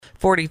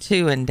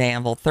42 in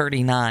Danville,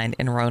 39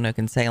 in Roanoke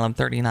and Salem,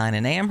 39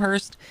 in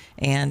Amherst,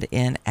 and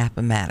in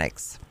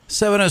Appomattox.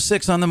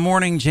 7:06 on the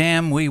Morning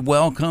Jam. We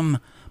welcome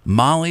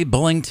Molly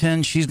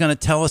Bullington. She's going to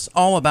tell us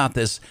all about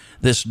this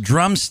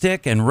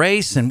drumstick and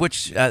race, and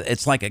which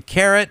it's like a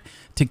carrot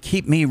to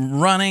keep me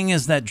running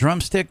is that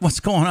drumstick. What's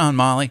going on,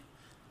 Molly?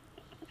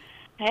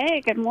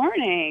 Hey, good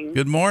morning.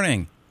 Good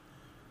morning.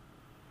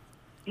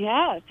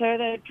 Yeah, so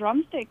the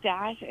drumstick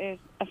dash is,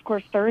 of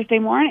course, Thursday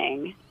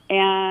morning,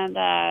 and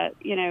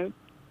you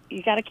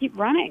got to keep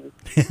running.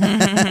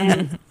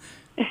 And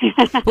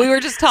we were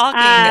just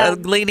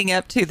talking leading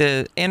up to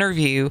the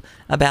interview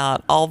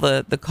about all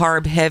the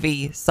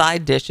carb-heavy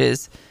side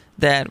dishes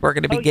that we're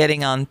going to be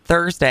getting on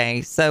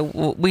Thursday.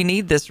 So we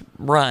need this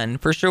run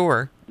for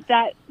sure.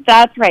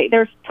 That's right.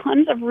 There's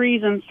tons of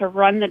reasons to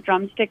run the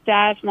drumstick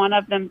dash, one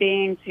of them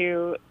being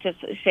to just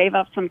shave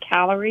off some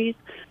calories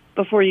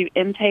before you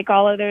intake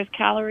all of those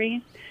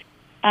calories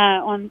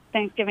on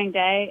Thanksgiving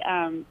Day.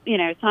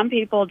 Some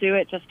people do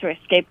it just to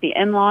escape the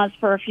in-laws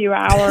for a few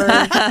hours.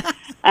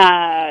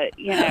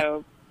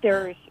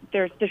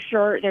 There's the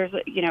shirt.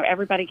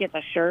 Everybody gets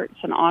a shirt.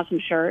 It's an awesome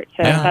shirt,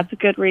 so that's a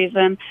good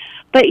reason.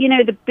 But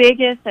the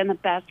biggest and the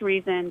best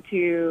reason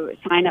to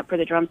sign up for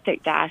the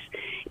Drumstick Dash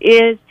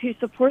is to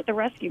support the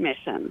rescue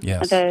mission.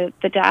 Yes.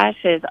 The dash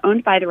is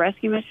owned by the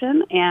rescue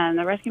mission, and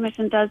the rescue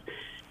mission does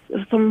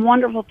some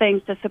wonderful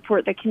things to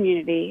support the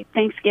community.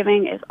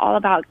 Thanksgiving is all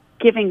about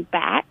giving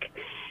back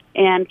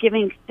and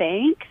giving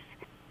thanks.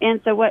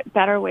 And so what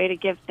better way to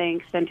give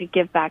thanks than to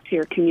give back to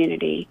your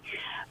community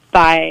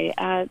by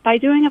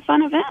doing a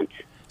fun event?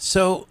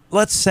 So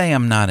let's say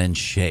I'm not in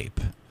shape.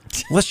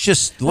 Let's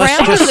just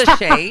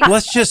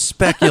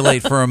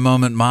speculate for a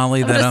moment,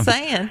 Molly,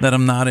 that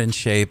I'm not in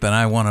shape and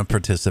I want to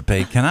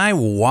participate. Can I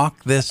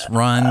walk this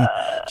run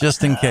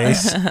just in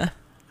case?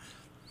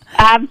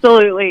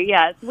 Absolutely,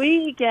 yes.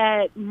 We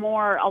get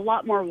a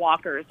lot more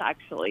walkers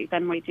actually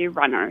than we do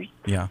runners.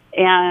 Yeah,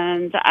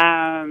 and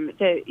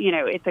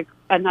it's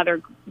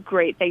another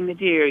great thing to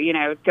do.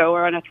 Go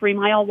on a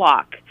 3-mile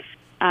walk,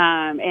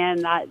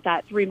 and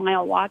that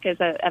 3-mile walk is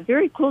a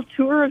very cool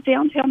tour of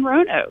downtown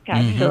Roanoke.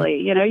 Actually,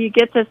 you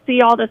get to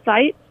see all the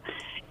sights.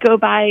 Go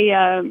by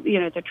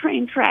the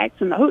train tracks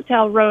and the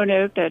Hotel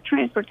Roanoke, the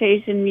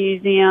Transportation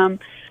Museum,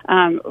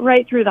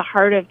 right through the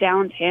heart of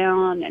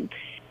downtown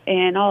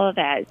and all of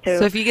that.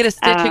 So if you get a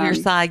stitch in your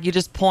side, you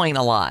just point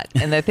a lot,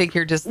 and they think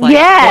you're just pointing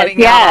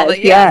out all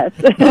the, yes.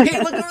 Okay,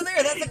 look over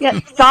there. That's a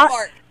great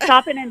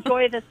stop and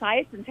enjoy the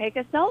sights and take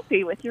a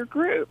selfie with your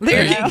group.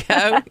 There you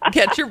go.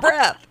 Catch your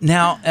breath.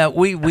 Now,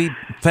 we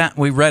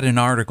read an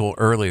article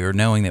earlier,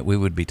 knowing that we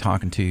would be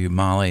talking to you,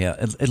 Molly.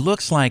 It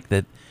looks like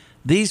that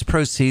these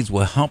proceeds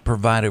will help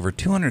provide over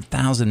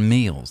 200,000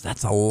 meals.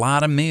 That's a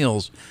lot of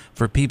meals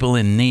for people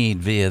in need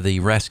via the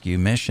rescue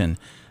mission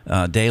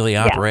daily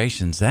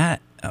operations.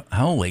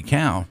 Holy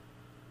cow.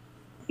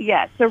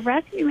 Yes, the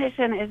Rescue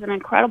Mission is an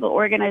incredible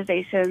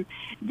organization.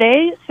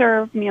 They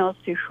serve meals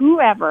to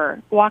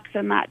whoever walks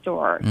in that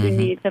door who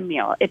needs a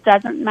meal. It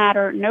doesn't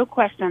matter, no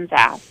questions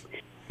asked.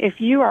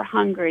 If you are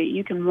hungry,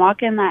 you can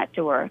walk in that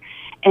door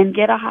and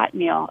get a hot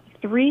meal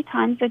 3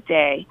 times a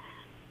day,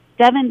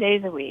 7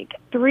 days a week,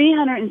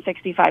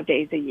 365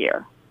 days a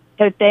year.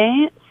 So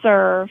they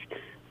serve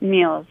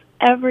meals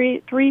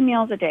 3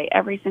 meals a day,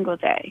 every single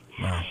day.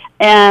 Wow.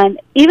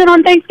 And even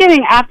on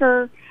Thanksgiving,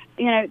 after,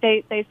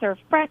 they serve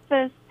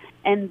breakfast,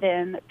 and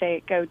then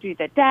they go do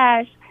the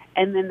dash,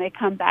 and then they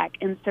come back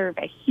and serve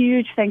a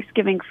huge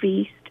Thanksgiving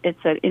feast.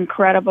 It's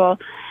incredible.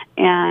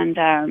 And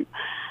the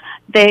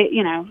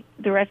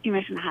Rescue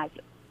Mission has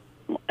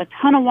a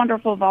ton of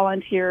wonderful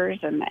volunteers,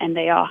 and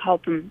they all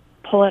help them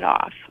pull it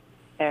off.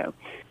 So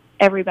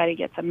everybody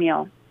gets a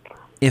meal.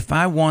 If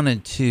I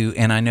wanted to,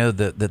 and I know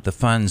that the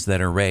funds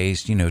that are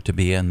raised, to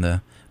be in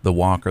the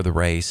walk or the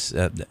race,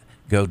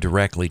 go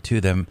directly to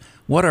them,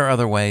 what are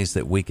other ways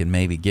that we can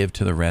maybe give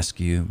to the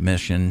rescue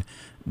mission,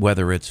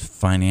 whether it's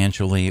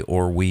financially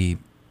or we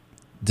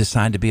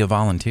decide to be a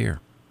volunteer?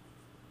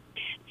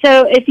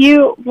 So if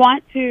you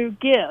want to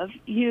give,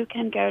 you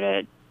can go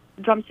to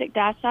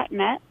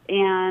drumstickdash.net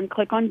and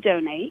click on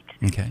donate.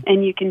 Okay.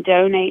 And you can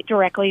donate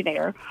directly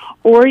there.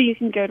 Or you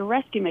can go to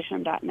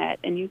rescuemission.net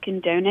and you can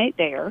donate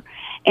there.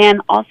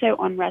 And also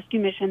on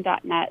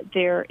rescuemission.net,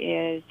 there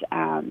is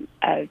a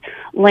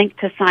link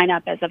to sign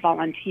up as a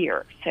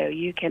volunteer. So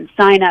you can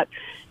sign up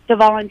to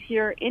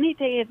volunteer any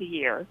day of the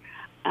year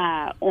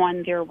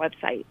on their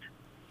website.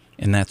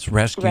 And that's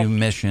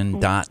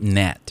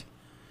rescuemission.net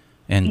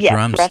and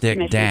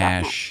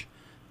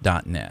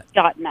drumstick-.net.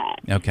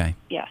 Okay.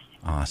 Yes.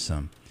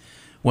 Awesome.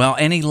 Well,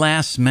 any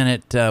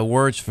last-minute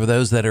words for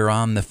those that are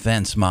on the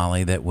fence,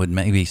 Molly, that would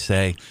maybe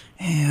say,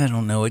 I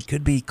don't know, it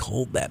could be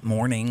cold that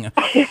morning.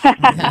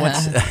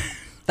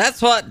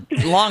 That's what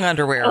long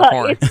underwear are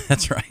for.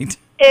 That's right.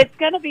 It's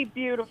going to be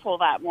beautiful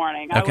that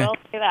morning. Okay. I will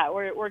say that.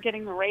 We're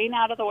getting the rain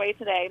out of the way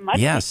today. Much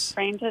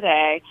rain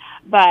today,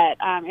 but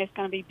it's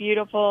going to be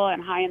beautiful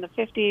and high in the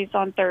 50s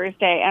on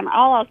Thursday. And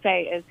all I'll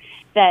say is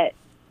that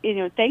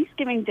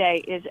Thanksgiving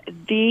Day is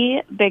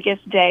the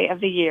biggest day of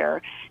the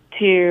year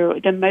to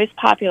the most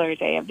popular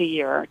day of the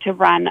year to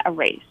run a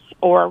race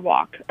or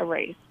walk a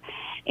race.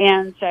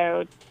 And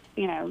so,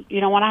 you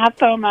don't want to have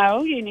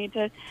FOMO. You need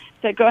to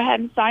go ahead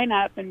and sign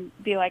up and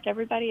be like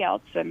everybody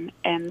else and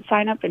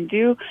sign up and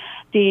do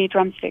the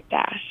drumstick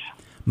dash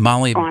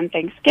on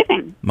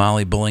Thanksgiving.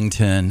 Molly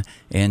Bullington,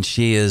 and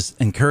she is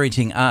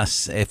encouraging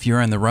us, if you're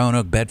in the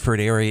Roanoke,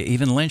 Bedford area,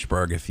 even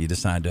Lynchburg, if you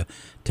decide to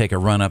take a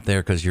run up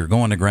there because you're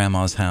going to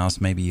Grandma's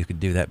house, maybe you could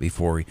do that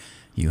before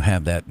you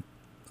have that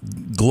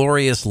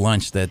glorious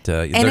lunch that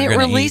and it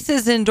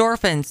releases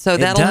endorphins, so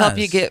that'll help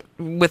you get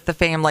with the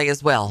family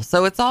as well.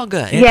 So it's all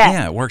good.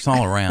 Yeah, it works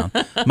all around.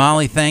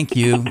 Molly, thank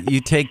you. You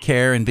take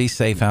care and be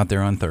safe out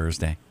there on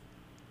Thursday.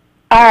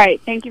 All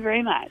right. Thank you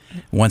very much.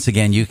 Once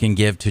again, you can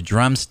give to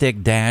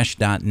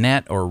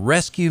drumstickdash.net or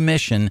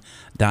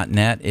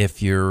rescuemission.net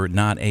if you're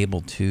not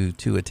able to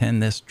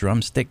attend this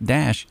drumstick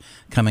dash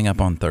coming up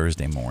on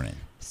Thursday morning.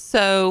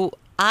 So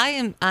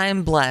I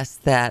am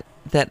blessed that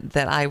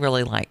I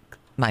really like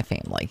my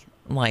family.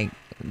 Like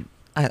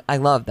I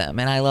love them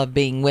and I love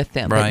being with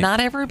them. Right. But not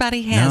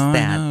everybody has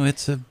that.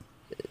 No,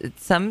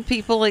 some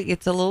people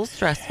it's a little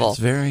stressful. It's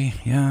it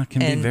can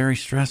be very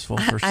stressful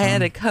for some. I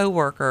had a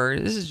coworker,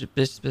 this is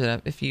just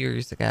a few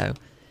years ago,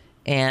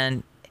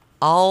 and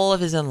all of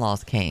his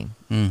in-laws came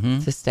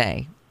to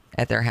stay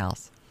at their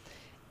house.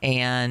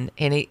 And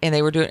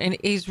they were doing, and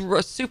he's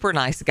a super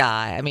nice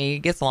guy. I mean, he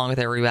gets along with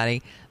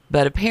everybody,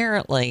 but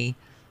apparently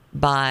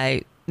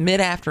by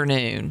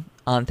mid-afternoon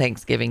on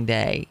Thanksgiving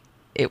Day,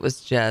 it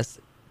was just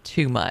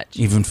too much.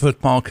 Even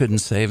football couldn't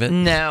save it.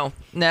 No.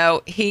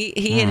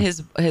 He and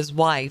his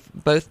wife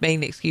both made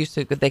an excuse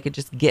so that they could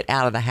just get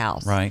out of the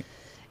house, right,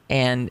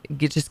 and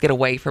get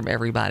away from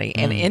everybody,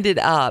 and ended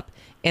up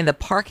in the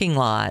parking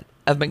lot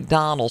of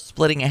McDonald's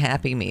splitting a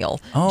Happy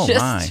Meal. Oh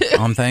my!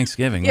 On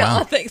Thanksgiving, yeah, wow.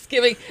 On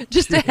Thanksgiving,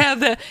 just to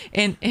have the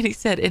and he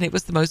said, and it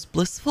was the most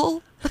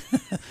blissful.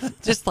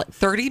 Just like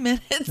 30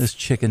 minutes. Those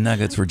chicken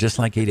nuggets were just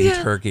like eating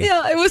turkey.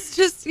 Yeah, it was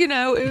just,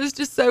 it was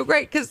just so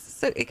great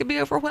because it can be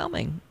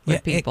overwhelming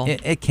with people.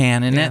 It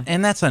can,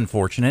 and that's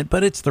unfortunate,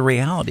 but it's the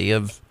reality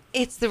of.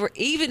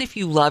 Even if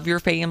you love your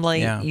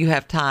family, you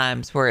have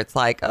times where it's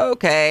like,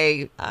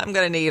 okay, I'm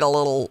going to need a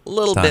little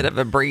bit of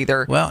a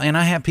breather. Well, and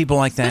I have people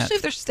like that. Especially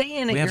if they're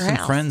staying at your house. We have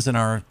some friends in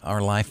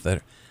our life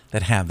that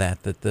have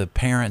that the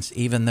parents,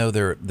 even though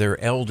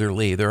they're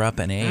elderly, they're up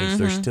in age,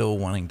 they're still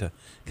wanting to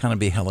kind of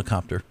be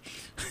helicopter.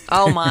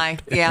 Oh my,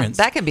 yeah,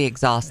 that can be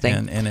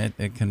exhausting, and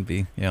it can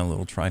be a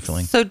little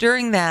trifling. So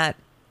during that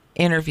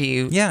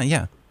interview,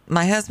 yeah,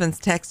 my husband's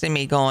texting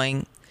me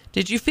going,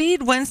 "Did you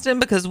feed Winston?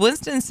 Because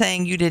Winston's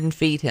saying you didn't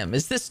feed him.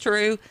 Is this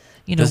true?"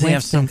 Does he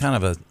have some kind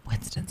of a?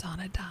 Winston's on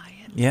a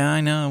diet. Yeah,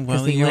 I know.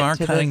 Well, you are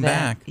cutting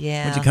back.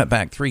 Yeah. Would you cut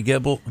back 3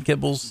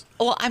 kibbles?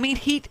 Well, I mean,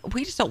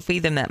 we just don't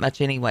feed them that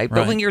much anyway.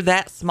 But when you're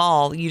that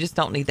small, you just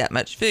don't need that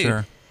much food.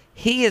 Sure.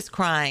 He is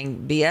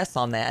crying BS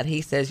on that.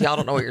 He says, y'all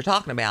don't know what you're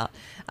talking about.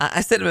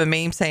 I sent him a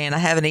meme saying, I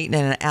haven't eaten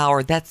in an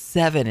hour. That's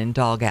 7 in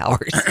dog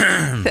hours,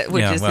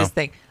 which is his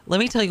thing. Let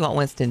me tell you what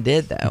Winston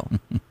did, though.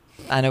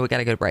 I know we got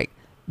to go to break.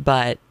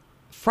 But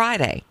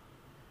Friday.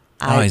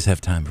 I always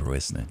have time for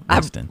Winston.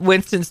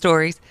 Winston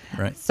stories.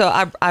 Right. So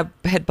I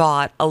had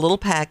bought a little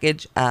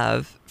package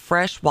of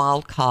fresh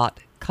wild caught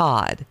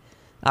cod.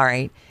 All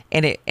right.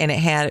 And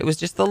it was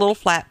just a little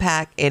flat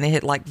pack, and it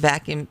had like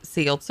vacuum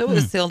sealed. So it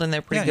was sealed in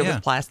there pretty good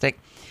with plastic.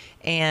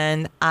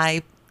 And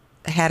I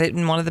had it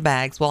in one of the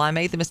bags. Well, I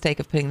made the mistake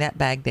of putting that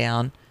bag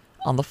down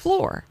on the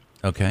floor.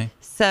 Okay.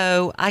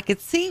 So I could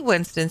see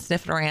Winston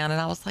sniffing around,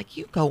 and I was like,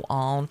 you go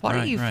on. What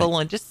are you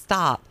fooling? Just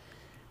stop.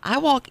 I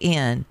walk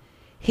in.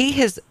 He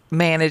has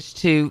managed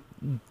to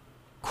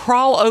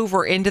crawl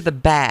over into the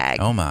bag.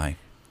 Oh, my.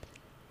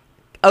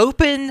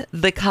 Open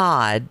the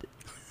cod.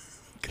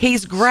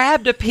 He's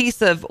grabbed a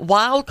piece of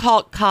wild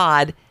caught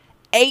cod,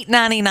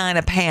 $8.99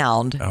 a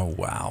pound. Oh,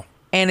 wow.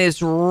 And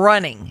is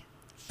running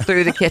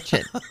through the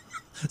kitchen.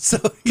 So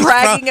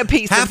dragging a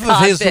piece half of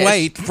codfish. His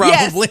weight,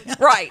 probably. Yes,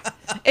 right.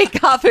 A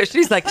codfish.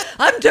 He's like,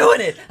 I'm doing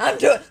it.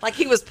 Like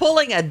he was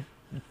pulling a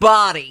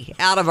body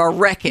out of a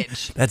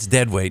wreckage. That's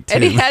dead weight, too.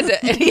 And he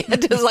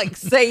had to like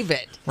save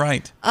it.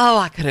 Right. Oh,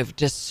 I could have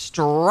just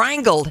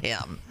strangled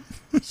him.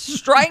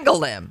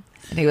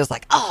 And he was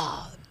like,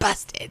 oh,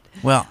 busted.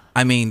 Well,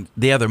 I mean,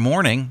 the other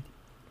morning,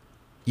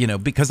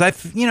 because I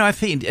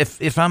feed,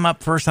 if I'm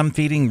up first, I'm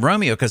feeding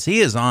Romeo because he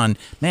is on,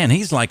 man,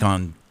 he's like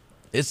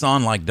it's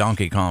on like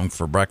Donkey Kong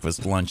for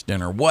breakfast, lunch,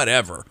 dinner,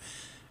 whatever.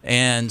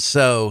 And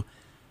so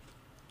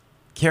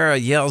Kara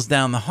yells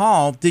down the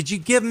hall, did you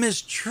give him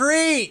his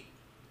treat?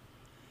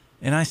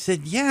 And I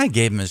said, yeah, I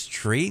gave him his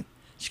treat.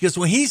 She goes,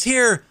 well, he's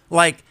here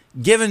like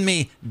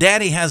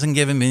Daddy hasn't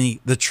given me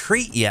the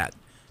treat yet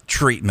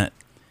treatment.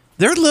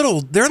 They're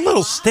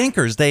little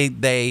stinkers.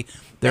 They're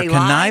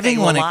conniving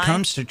when it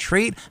comes to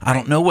treat. I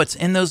don't know what's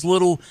in those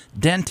little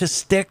dentist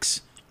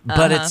sticks,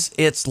 but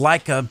it's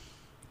like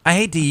I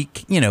hate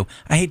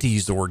to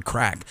use the word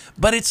crack,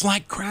 but it's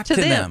like crack to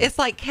them. It's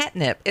like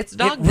catnip. It's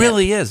dog nip. It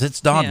really is. It's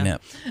dog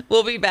nip.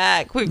 We'll be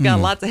back. We've got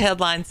lots of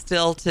headlines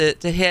still to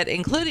hit,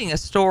 including a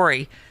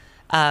story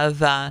of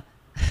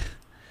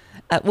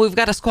we've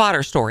got a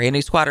squatter story, a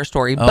new squatter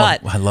story. Oh,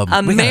 but I love a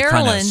it. We gotta find a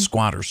Maryland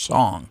squatter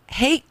song.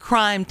 hate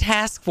crime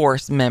task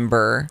force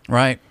member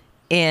Right.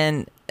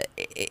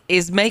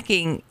 is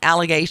making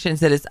allegations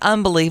that it's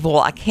unbelievable.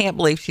 I can't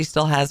believe she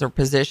still has her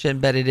position,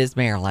 but it is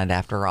Maryland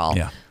after all.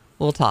 Yeah.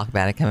 We'll talk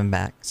about it coming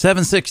back.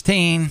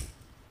 7:16.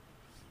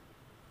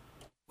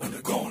 When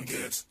the going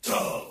gets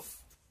tough,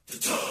 the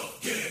tough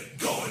get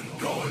going.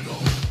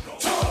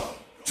 Tough,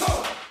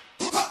 tough.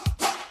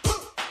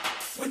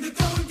 When the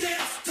going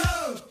gets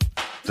tough.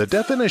 The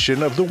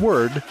definition of the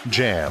word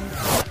jam.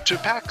 To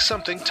pack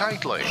something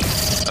tightly.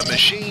 A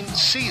machine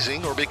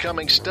seizing or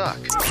becoming stuck.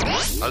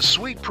 A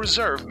sweet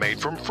preserve made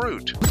from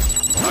fruit.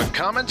 A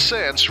common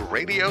sense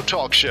radio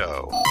talk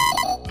show.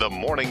 The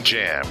Morning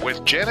Jam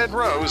with Janet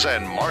Rose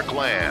and Mark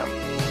Lamb.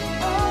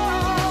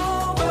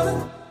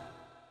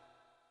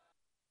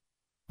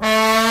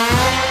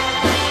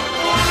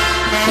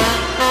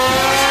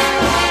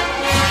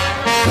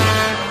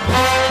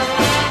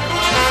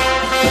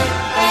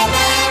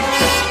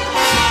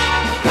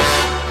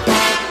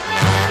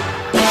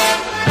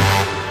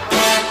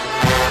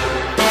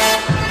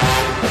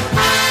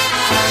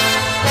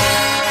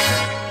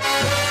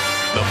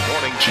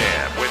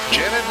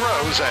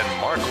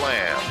 And Mark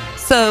Lamb.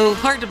 So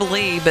hard to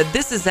believe, but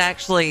this is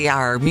actually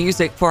our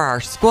music for our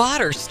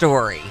squatter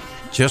story.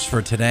 Just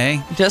for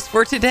today? Just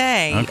for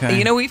today. Okay.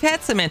 You know, we've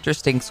had some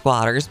interesting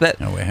squatters, but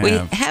No, we we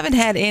have. haven't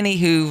had any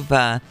who've,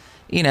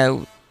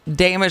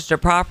 damaged a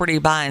property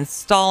by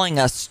installing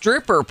a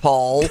stripper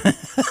pole.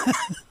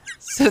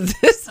 So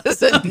this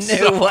is a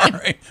new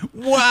one.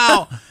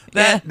 Wow.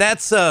 Yeah.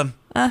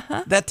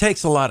 That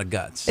takes a lot of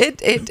guts.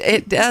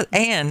 It does,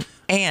 and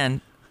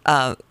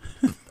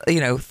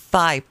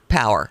thigh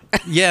power.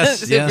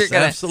 Yes, If you're yes,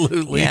 gonna-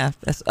 absolutely. Yeah,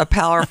 that's a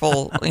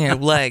powerful,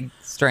 leg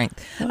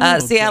strength.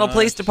 Seattle gosh.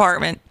 Police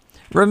Department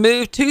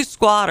removed 2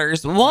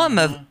 squatters, one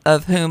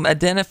of whom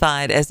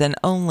identified as an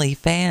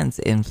OnlyFans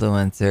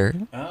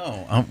influencer.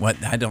 What?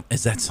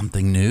 Is that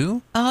something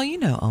new? Oh,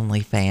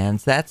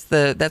 OnlyFans.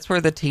 That's where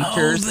the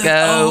teachers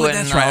go and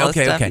that's all right. that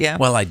Okay, stuff. okay. Yeah.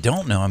 Well, I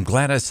don't know. I'm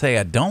glad I say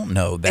I don't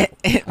know that.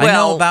 I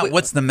Well, know about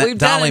what's the we've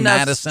done Dolly enough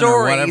Madison or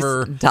stories.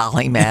 whatever.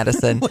 Dolly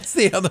Madison. What's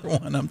the other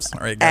one? I'm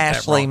sorry. I got that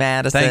Ashley wrong.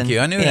 Madison. Thank you.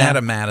 I knew it Yeah. had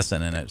a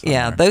Madison in it.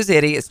 Yeah, somewhere. those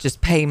idiots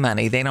just pay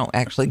money. They don't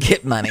actually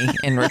get money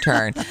in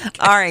return.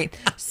 All right.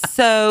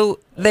 So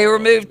they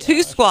removed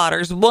 2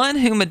 squatters, one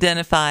whom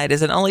identified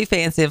as an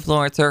OnlyFans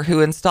influencer who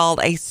installed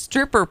a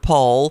stripper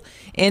pole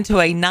into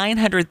a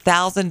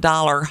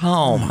 $900,000 Oh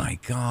home my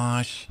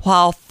gosh.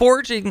 while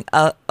forging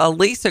a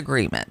lease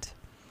agreement.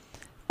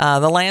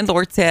 The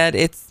landlord said,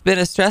 "It's been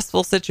a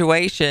stressful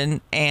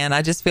situation, and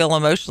I just feel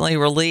emotionally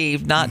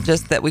relieved, not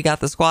just that we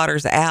got the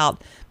squatters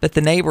out, but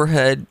the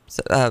neighborhood,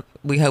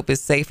 we hope,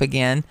 is safe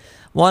again."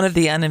 One of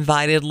the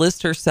uninvited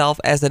lists herself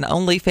as an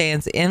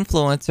OnlyFans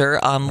influencer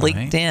on Right.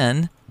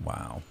 LinkedIn.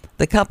 Wow.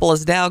 The couple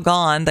is now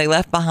gone. They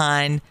left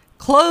behind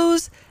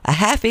clothes, a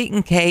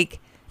half-eaten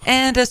cake,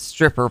 and a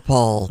stripper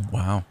pole.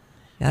 Wow.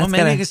 Yeah, Well, that's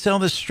maybe gotta- you could sell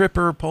this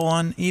stripper pole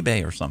on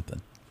eBay or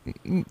something.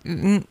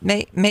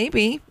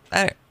 Maybe.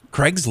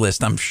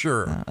 Craigslist, I'm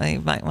sure.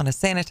 You might want to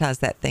sanitize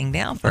that thing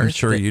down first.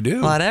 sure you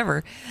do.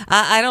 Whatever.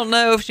 I don't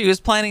know if she was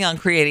planning on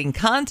creating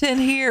content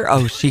here.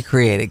 Oh, she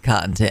created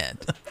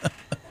content.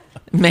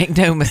 Make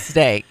no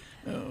mistake.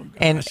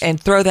 And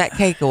throw that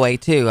cake away,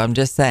 too. I'm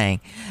just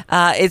saying.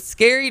 It's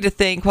scary to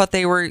think what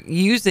they were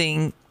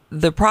using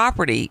the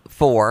property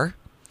for.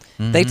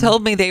 Mm-hmm. They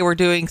told me they were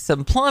doing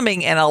some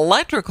plumbing and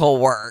electrical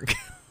work.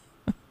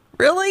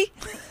 Really?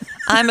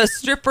 I'm a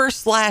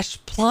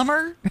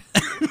stripper/plumber?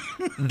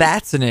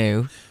 That's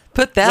new.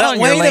 Put that on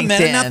your LinkedIn. Wait a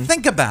minute. Now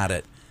think about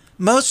it.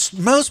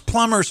 Most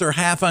plumbers are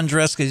half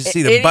undressed because you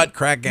see the butt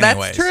crack anyways.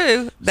 That's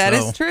true. That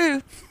is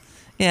true.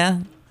 Yeah.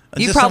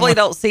 You Just probably someone-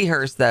 don't see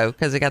hers, though,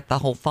 because it got the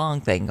whole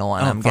thong thing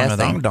going, I'm thong,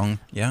 guessing. dong.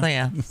 Yeah. So,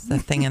 yeah, it's the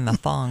thing in the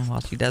thong while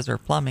she does her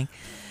plumbing.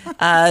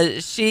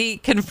 She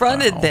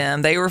confronted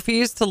them. They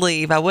refused to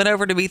leave. I went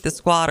over to meet the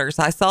squatters.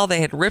 I saw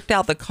they had ripped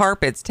out the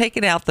carpets,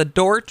 taken out the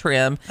door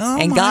trim,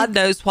 and God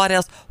knows what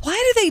else.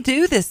 Why do they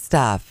do this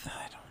stuff?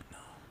 I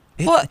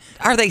don't know. What?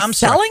 Are they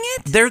selling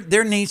it?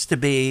 There needs to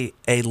be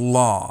a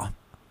law.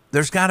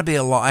 There's got to be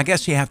a law. I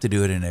guess you have to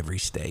do it in every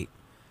state.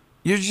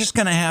 You're just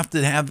going to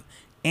have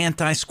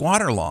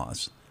anti-squatter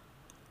laws.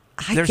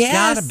 There's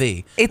got to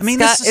be. It's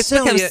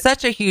become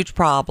such a huge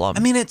problem. I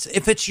mean,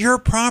 if it's your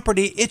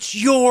property, it's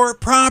your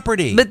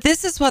property. But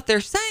this is what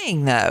they're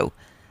saying, though.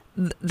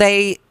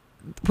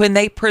 When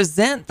they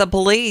present the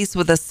police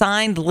with a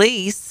signed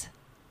lease,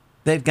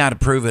 they've got to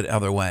prove it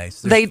other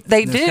ways. they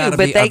There's do, gotta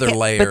but be they other can't,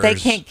 layers. but they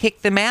can't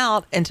kick them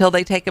out until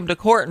they take them to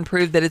court and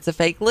prove that it's a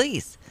fake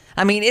lease.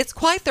 I mean, it's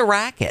quite the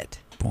racket.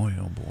 Boy,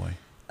 oh boy.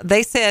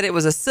 They said it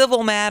was a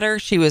civil matter.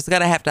 She was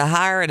going to have to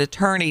hire an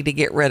attorney to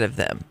get rid of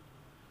them.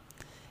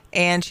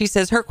 And she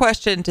says her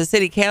question to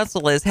city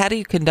council is, how do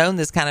you condone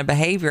this kind of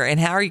behavior, and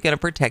how are you going to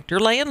protect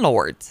your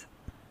landlords?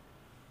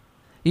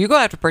 You're going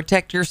to have to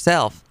protect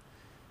yourself.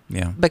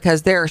 Yeah.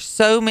 Because there are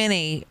so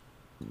many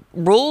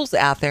rules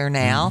out there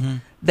now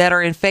that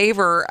are in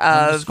favor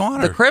of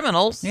squatter. the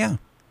criminals. Yeah.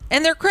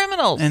 And they're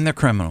criminals. And they're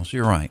criminals.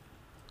 You're right.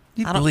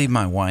 You believe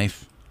my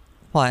wife?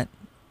 What?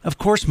 Of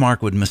course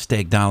Mark would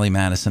mistake Dolly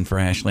Madison for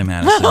Ashley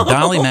Madison.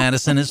 Dolly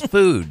Madison is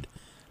food.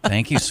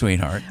 Thank you,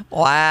 sweetheart.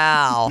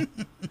 Wow.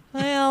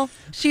 Well,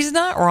 she's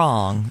not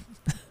wrong.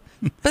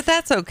 But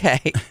that's okay.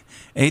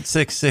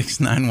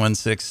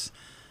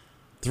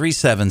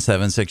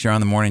 866-916-3776. You're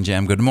on the Morning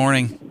Jam. Good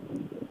morning.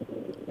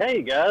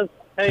 Hey, guys.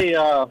 Hey,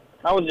 I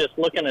was just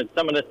looking at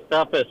some of this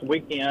stuff this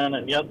weekend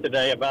and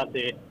yesterday about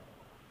the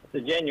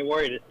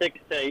January the 6th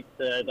tape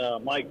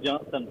that Mike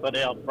Johnson put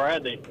out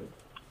Friday.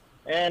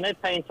 And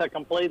it paints a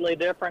completely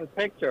different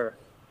picture.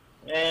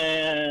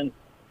 And,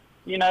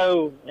 you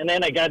know, and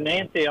then they got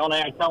Nancy on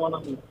there telling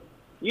them,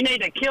 you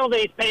need to kill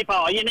these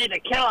people. You need to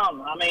kill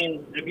them. I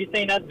mean, have you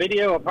seen that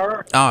video of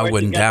her? Oh, I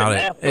wouldn't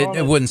doubt it.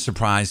 It wouldn't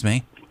surprise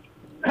me.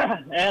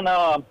 And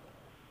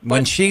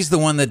when she's the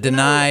one that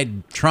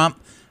denied Trump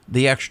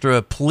the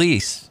extra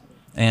police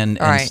and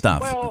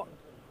stuff. Well,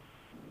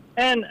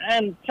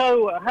 and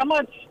so how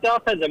much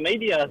stuff has the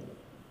media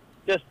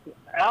just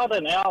out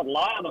and out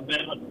lied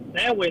about?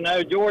 Now we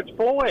know George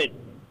Floyd.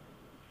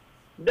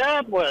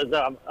 That was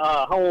a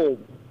whole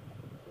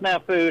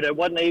snafu that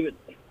wasn't even,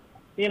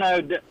 you know,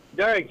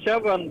 Derek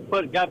Chauvin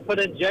got put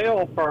in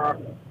jail for.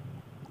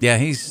 Yeah,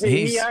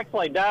 he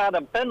actually died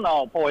of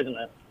fentanyl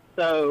poisoning.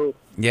 So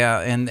yeah,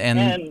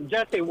 and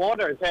Jesse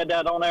Waters had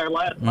that on there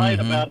last night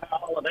about how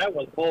all of that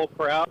was bull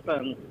crap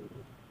and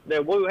the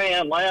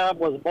Wuhan lab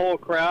was bull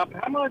crap.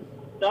 How much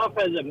stuff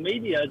has the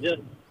media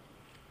just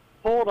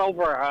pulled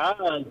over our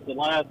eyes the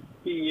last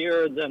few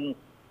years? And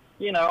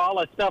you know, all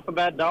the stuff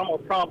about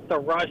Donald Trump's a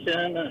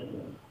Russian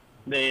and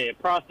the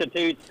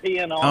prostitutes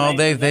peeing on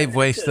him. They've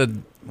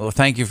wasted. Well,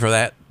 thank you for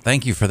that.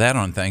 Thank you for that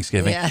on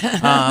Thanksgiving.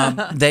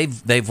 Yeah.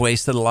 They've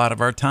wasted a lot of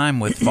our time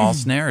with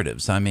false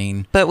narratives. I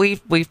mean, but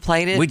we've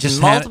played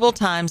it multiple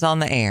times on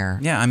the air.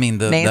 Yeah, I mean,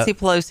 Nancy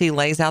Pelosi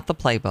lays out the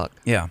playbook.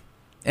 Yeah,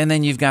 and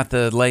then you've got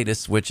the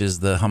latest, which is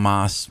the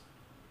Hamas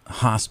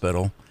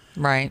hospital,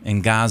 right,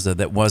 in Gaza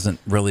that wasn't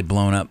really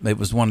blown up. It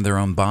was one of their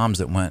own bombs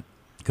that went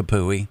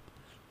kapooey.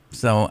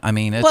 So I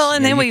mean,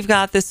 then we've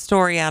got this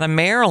story out of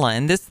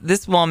Maryland.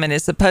 This woman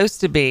is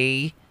supposed to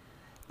be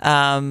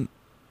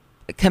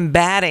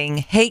combating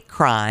hate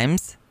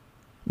crimes,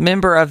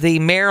 member of the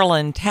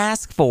Maryland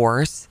task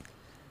force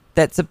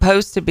that's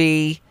supposed to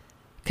be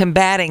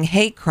combating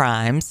hate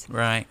crimes.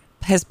 Right.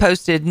 Has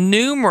posted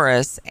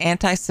numerous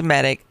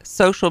anti-Semitic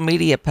social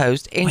media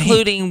posts,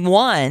 including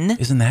one.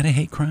 Isn't that a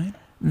hate crime?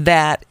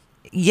 That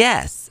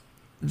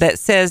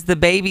says the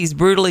babies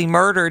brutally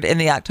murdered in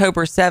the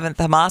October 7th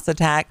Hamas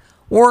attack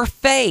were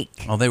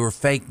fake. Oh, they were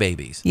fake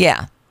babies.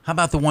 Yeah. How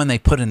about the one they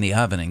put in the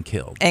oven and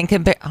killed? And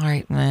all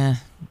right,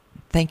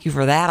 thank you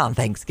for that on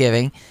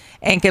Thanksgiving.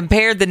 And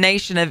compared the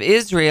nation of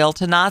Israel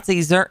to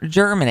Nazi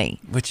Germany.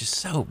 Which is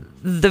so...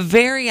 The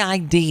very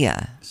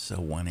idea...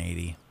 So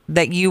 180.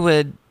 That you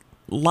would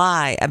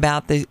lie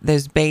about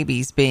those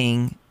babies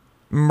being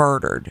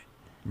murdered.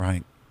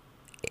 Right.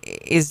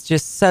 Is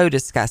just so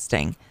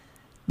disgusting.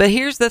 But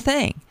here's the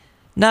thing.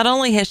 Not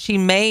only has she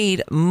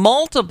made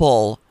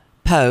multiple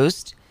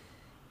posts,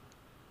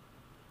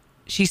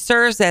 she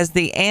serves as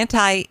the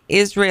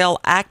anti-Israel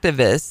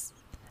activist,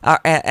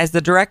 as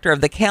the director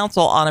of the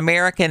Council on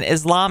American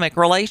Islamic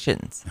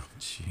Relations. Oh,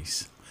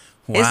 jeez.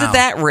 Wow. Isn't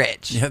that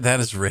rich? Yeah, that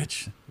is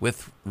rich.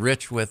 With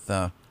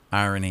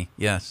irony.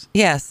 Yes.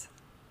 Yes.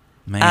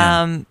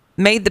 Man.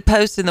 Made the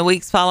post in the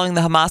weeks following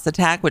the Hamas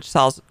attack, which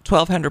saw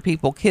 1,200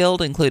 people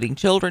killed, including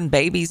children,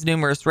 babies,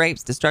 numerous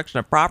rapes, destruction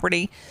of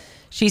property.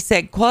 She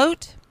said,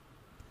 quote,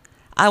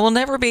 I will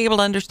never be able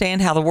to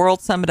understand how the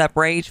world summoned up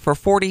rage for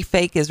 40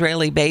 fake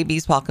Israeli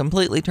babies while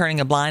completely turning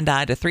a blind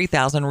eye to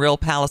 3,000 real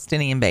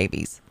Palestinian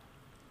babies.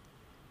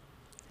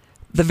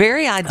 The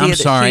very idea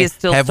she is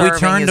still have serving we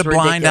turned is a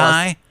blind ridiculous.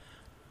 eye?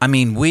 I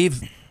mean,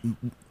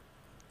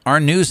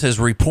 our news has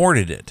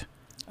reported it.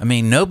 I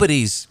mean,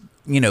 nobody's,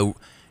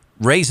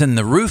 raising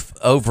the roof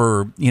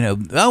over,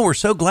 we're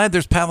so glad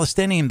there's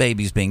Palestinian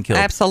babies being killed.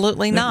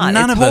 Absolutely not.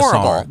 None it's of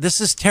horrible. us are. This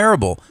is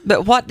terrible.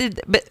 But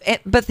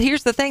but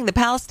here's the thing: the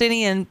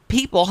Palestinian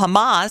people,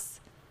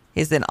 Hamas,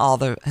 isn't all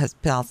the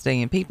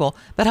Palestinian people,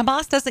 but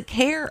Hamas doesn't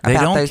care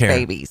about those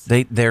babies.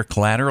 They're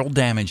collateral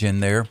damage in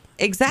there.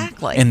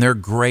 Exactly. And their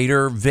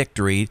greater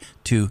victory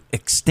to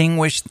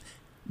extinguish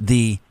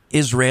the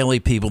Israeli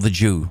people, the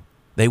Jew.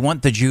 They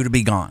want the Jew to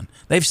be gone.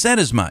 They've said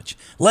as much.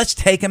 Let's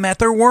take them at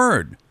their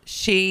word.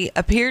 She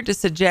appeared to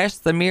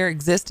suggest the mere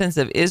existence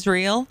of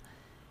Israel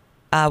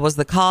was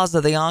the cause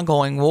of the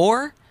ongoing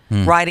war,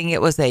 writing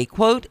it was a,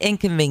 quote,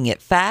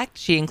 inconvenient fact.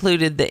 She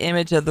included the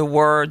image of the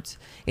words,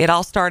 it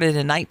all started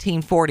in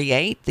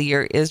 1948, the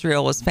year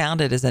Israel was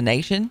founded as a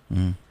nation.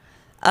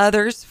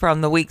 Others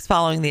from the weeks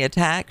following the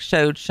attack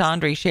showed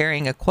Chandri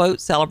sharing a quote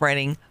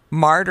celebrating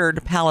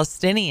martyred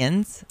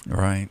Palestinians,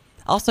 right,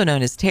 also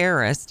known as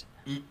terrorists.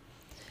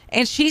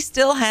 And she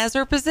still has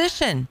her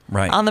position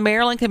on the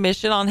Maryland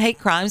Commission on Hate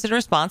Crimes and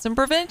Response and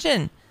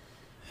Prevention,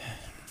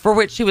 for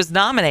which she was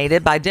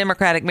nominated by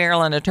Democratic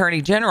Maryland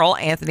Attorney General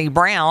Anthony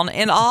Brown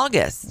in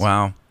August.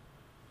 Wow.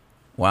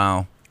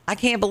 I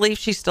can't believe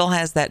she still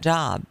has that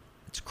job.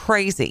 It's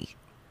crazy.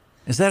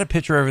 Is that a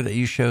picture of her that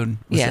you showed?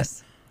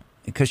 Yes.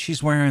 Because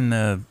she's wearing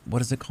the,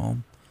 what is it called?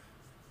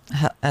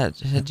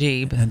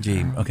 Hijab.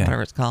 Hijab, okay.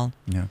 Whatever it's called.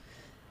 Yeah.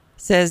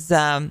 Says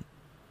the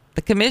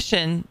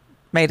commission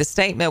made a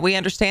statement. We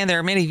understand there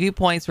are many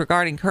viewpoints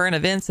regarding current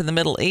events in the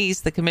Middle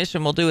East. The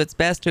commission will do its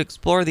best to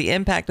explore the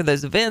impact of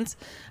those events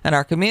on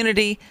our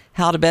community,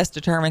 how to best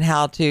determine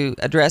how to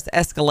address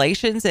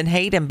escalations in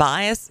hate and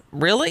bias.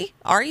 Really?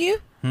 Are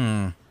you?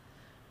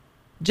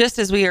 Just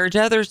as we urge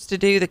others to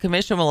do, the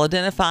commission will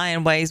identify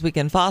in ways we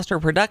can foster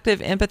productive,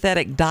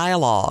 empathetic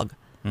dialogue.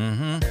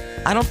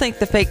 Mm-hmm. I don't think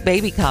the fake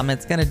baby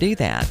comment's going to do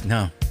that.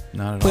 No,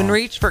 not at all. When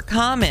reached for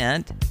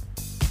comment,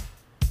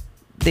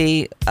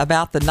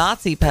 about the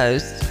Nazi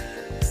post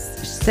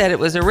said it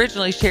was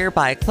originally shared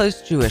by a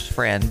close Jewish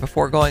friend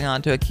before going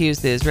on to accuse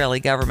the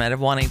Israeli government of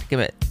wanting to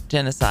commit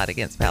genocide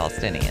against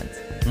Palestinians.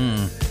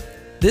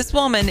 This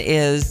woman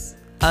is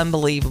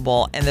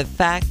unbelievable, and the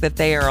fact that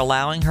they are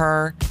allowing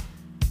her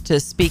to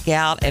speak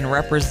out and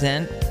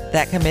represent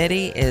that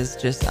committee is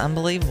just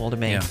unbelievable to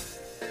me. Yeah.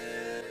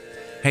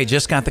 Hey,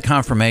 just got the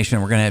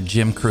confirmation. We're going to have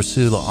Jim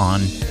Krasula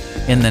on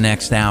in the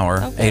next hour,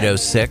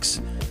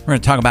 8:06. We're going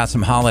to talk about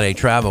some holiday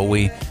travel.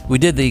 We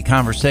did the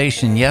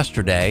conversation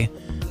yesterday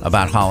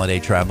about holiday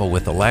travel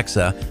with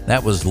Alexa.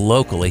 That was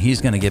locally.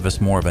 He's going to give us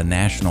more of a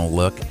national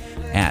look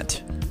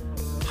at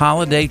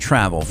holiday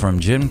travel from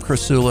Jim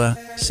Krasula,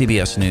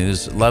 CBS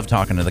News. Love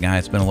talking to the guy.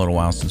 It's been a little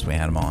while since we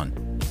had him on.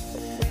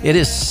 It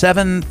is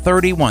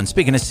 7:31.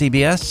 Speaking of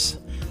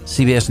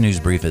CBS News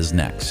Brief is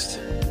next.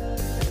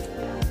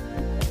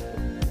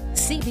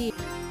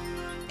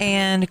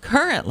 And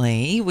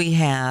currently, we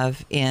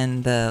have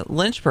in the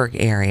Lynchburg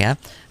area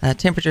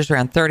temperatures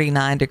around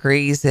 39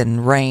 degrees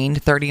and rain,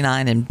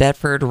 39 in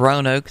Bedford,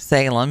 Roanoke,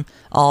 Salem,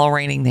 all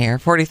raining there,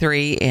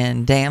 43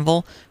 in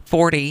Danville,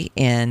 40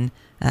 in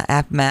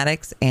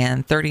Appomattox,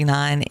 and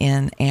 39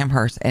 in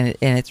Amherst. And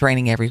it's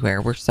raining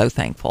everywhere. We're so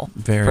thankful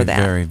for that.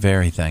 Very,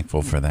 very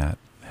thankful for that.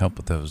 Help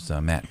with those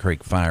Matt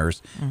Creek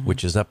fires,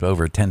 which is up to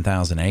over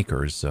 10,000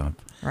 acres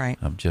right.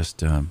 of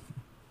just,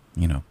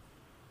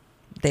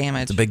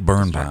 damage. It's a big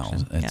burn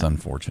pile. It's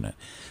unfortunate.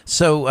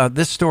 So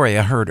this story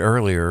I heard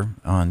earlier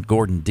on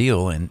Gordon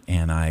Deal,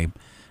 and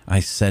I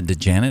said to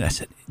Janet, I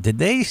said, did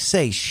they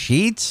say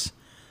Sheetz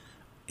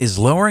is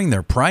lowering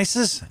their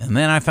prices? And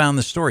then I found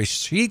the story.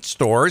 Sheet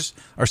stores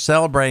are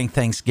celebrating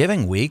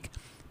Thanksgiving week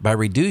by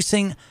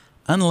reducing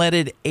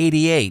unleaded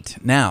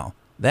 88. Now,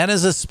 that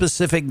is a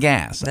specific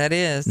gas. That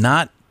is.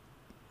 Not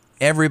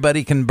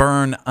everybody can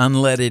burn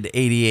unleaded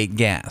 88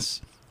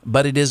 gas,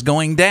 but it is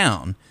going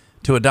down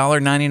to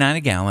 $1.99 a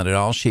gallon at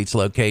all Sheetz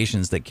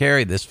locations that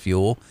carry this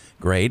fuel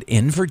grade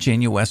in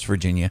Virginia, West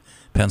Virginia,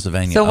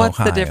 Pennsylvania, So what's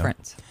Ohio. the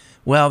difference?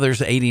 Well,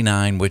 there's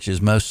 89, which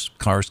is most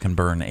cars can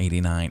burn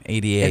 89,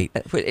 88.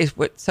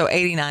 So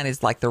 89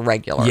 is like the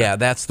regular. Yeah,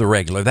 that's the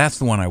regular. That's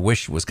the one I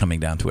wish was coming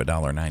down to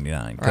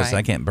 $1.99 because Right.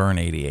 I can't burn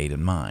 88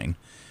 in mine,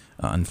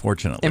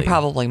 unfortunately. And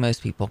probably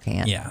most people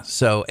can't. Yeah,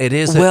 so it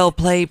is. Well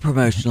played,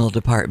 promotional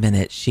department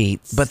at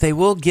Sheetz. But they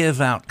will give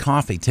out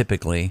coffee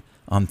typically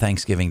on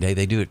Thanksgiving Day.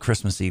 They do it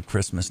Christmas Eve,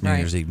 Christmas, New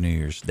Year's Eve, New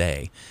Year's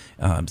Day.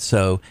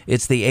 So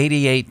it's the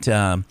 88.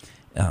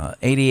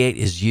 88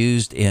 is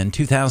used in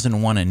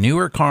 2001 and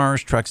newer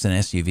cars, trucks, and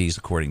SUVs,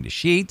 according to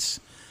Sheetz.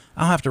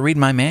 I'll have to read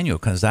my manual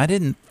because I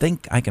didn't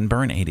think I can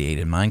burn 88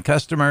 in mine.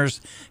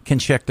 Customers can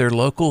check their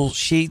local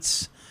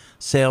Sheetz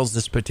sales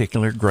this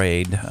particular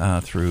grade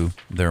through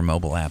their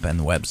mobile app and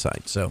the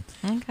website. So,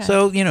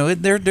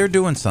 they're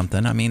doing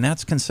something. I mean,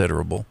 that's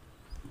considerable.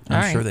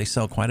 I'm sure they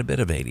sell quite a bit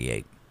of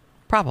 88.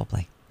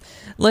 Probably.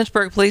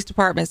 Lynchburg Police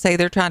Department say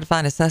they're trying to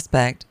find a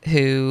suspect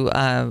who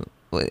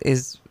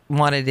is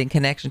wanted in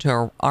connection to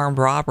an armed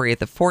robbery at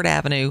the Fort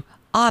Avenue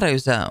Auto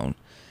Zone.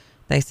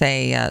 They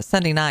say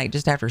Sunday night,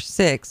 just after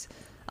 6,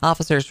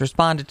 officers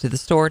responded to the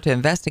store to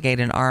investigate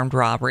an armed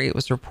robbery. It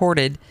was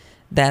reported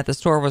that the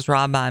store was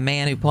robbed by a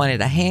man who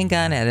pointed a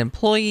handgun at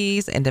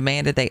employees and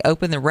demanded they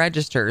open the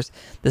registers.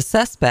 The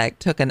suspect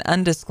took an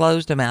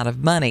undisclosed amount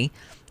of money.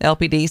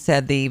 LPD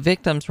said the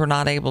victims were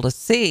not able to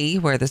see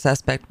where the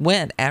suspect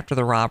went after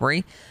the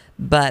robbery,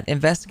 but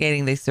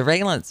investigating the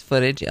surveillance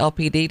footage,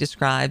 LPD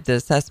described the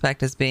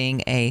suspect as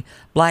being a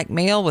black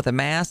male with a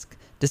mask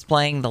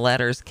displaying the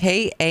letters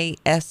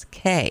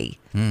KASK,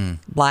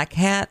 black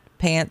hat,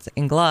 pants,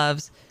 and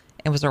gloves,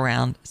 and was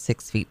around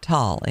 6 feet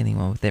tall.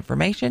 Anyone with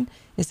information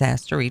is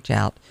asked to reach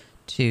out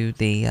to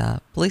the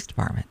police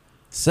department.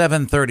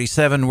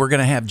 7:37. We're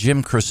going to have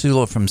Jim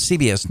Krasula from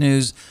CBS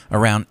News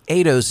around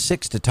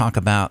 8:06 to talk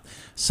about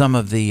some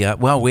of the,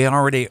 we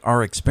already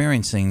are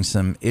experiencing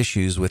some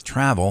issues with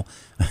travel.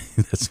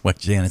 That's what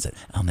Janet said.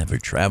 I'll never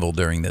travel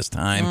during this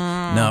time.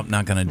 Nope,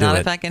 not going to do it. Not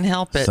if I can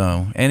help it.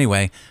 So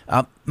anyway,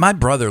 my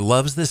brother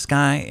loves this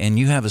guy, and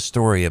you have a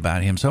story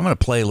about him. So I'm going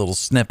to play a little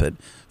snippet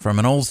from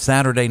an old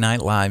Saturday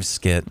Night Live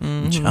skit.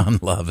 John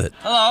Lovett.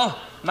 Hello,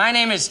 my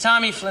name is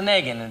Tommy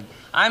Flanagan, and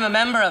I'm a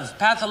member of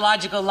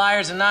Pathological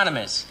Liars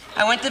Anonymous.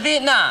 I went to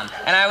Vietnam,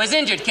 and I was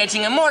injured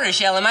catching a mortar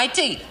shell in my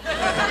teeth.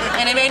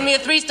 And it made me a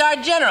 3-star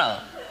general.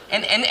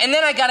 And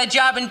then I got a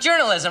job in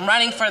journalism,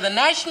 writing for the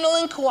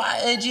National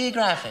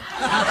Geographic.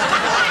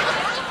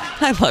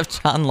 I love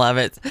John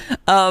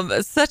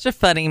Lovitz. Such a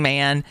funny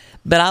man.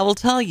 But I will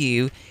tell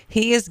you,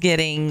 he is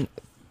getting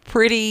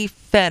pretty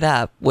fed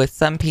up with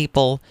some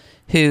people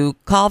who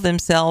call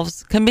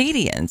themselves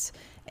comedians.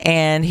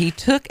 And he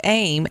took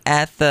aim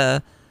at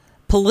the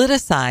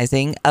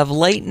politicizing of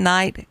late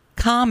night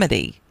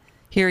comedy.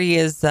 Here he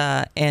is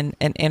in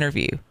an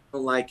interview. I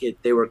don't like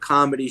it. They were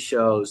comedy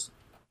shows.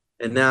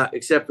 And now,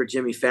 except for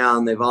Jimmy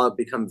Fallon, they've all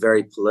become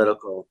very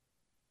political.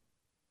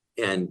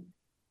 And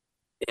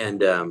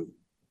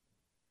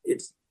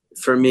it's,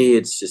 for me,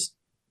 it's just,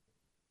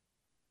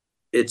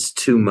 it's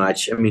too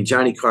much. I mean,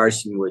 Johnny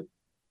Carson would,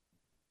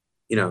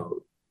 you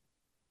know,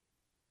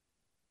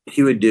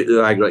 he would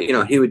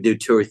do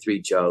 2 or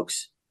 3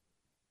 jokes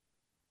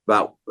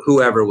about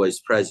whoever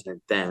was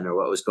president then or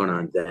what was going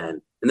on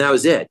then. And that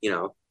was it, you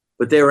know,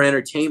 but they were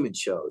entertainment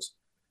shows.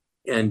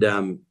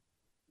 And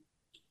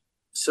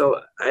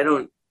so I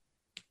don't,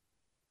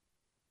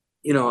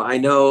 you know, I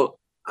know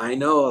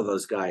all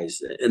those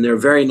guys, and they're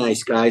very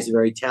nice guys,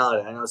 very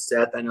talented. I know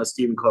Seth, I know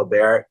Stephen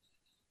Colbert,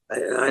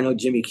 I know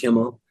Jimmy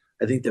Kimmel.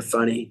 I think they're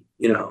funny,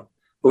 you know.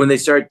 But when they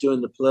start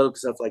doing the political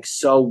stuff like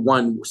so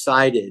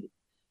one-sided,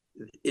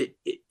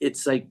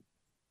 it's like,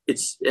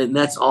 and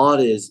that's all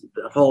it is.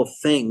 The whole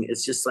thing,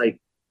 it's just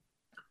like,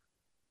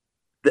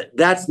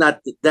 that's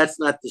not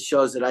the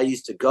shows that I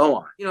used to go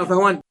on. You know, if I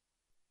want.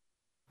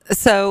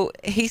 So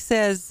he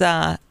says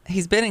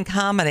he's been in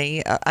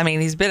comedy. I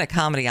mean, he's been a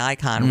comedy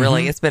icon,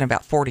 really. It's been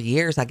about 40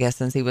 years, I guess,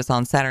 since he was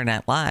on Saturday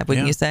Night Live,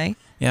 wouldn't you say?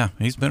 Yeah,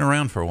 he's been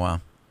around for a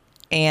while.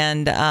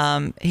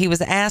 And he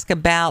was asked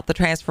about the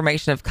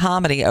transformation of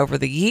comedy over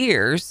the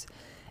years,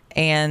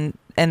 and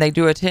they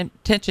drew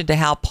attention to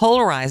how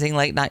polarizing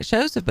late night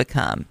shows have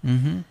become.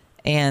 Mm-hmm.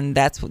 And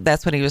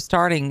that's when he was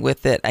starting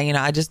with it. You know,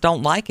 I just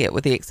don't like it.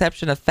 With the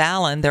exception of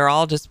Fallon, they're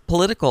all just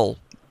political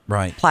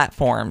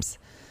platforms.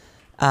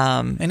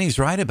 And he's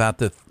right about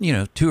the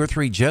 2 or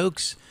 3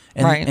 jokes,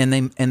 and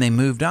they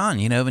moved on.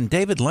 You know, and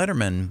David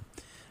Letterman,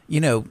 you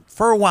know,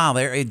 for a while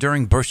there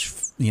during Bush,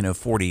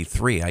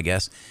 43, I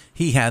guess,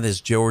 he had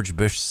this George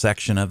Bush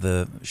section of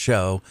the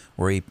show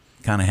where he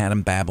kind of had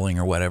him babbling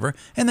or whatever,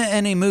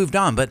 and he moved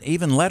on. But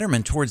even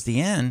Letterman, towards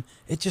the end,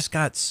 it just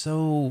got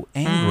so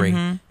angry.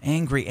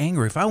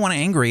 If I want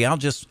angry, I'll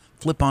just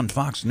flip on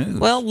Fox News.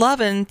 Well,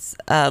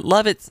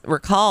 Lovitz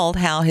recalled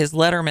how his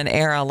Letterman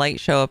era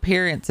late show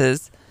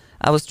appearances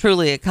was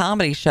truly a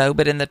comedy show,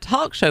 but in the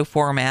talk show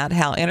format,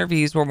 how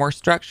interviews were more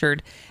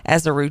structured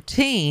as a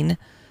routine,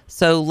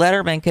 so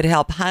Letterman could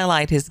help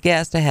highlight his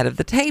guest ahead of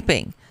the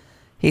taping.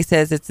 He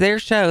says it's their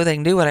show; they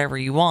can do whatever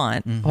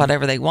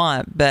they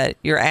want. But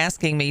you're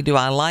asking me, do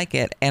I like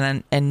it?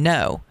 And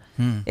no.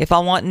 If I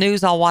want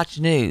news, I'll watch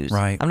news.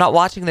 Right. I'm not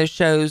watching those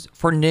shows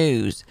for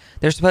news.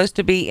 They're supposed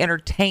to be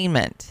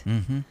entertainment.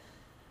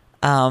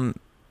 And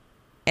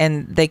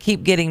they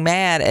keep getting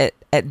mad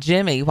at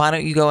Jimmy. Why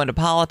don't you go into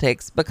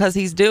politics? Because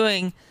he's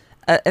doing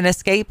an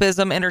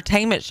escapism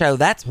entertainment show.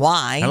 That's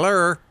why.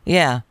 Hello.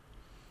 Yeah.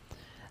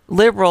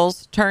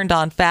 Liberals turned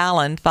on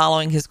Fallon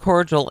following his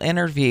cordial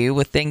interview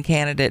with then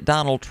candidate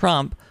Donald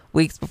Trump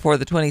weeks before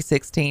the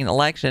 2016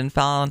 election.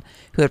 Fallon,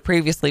 who had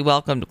previously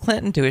welcomed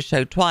Clinton to his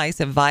show twice,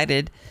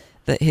 invited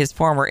his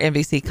former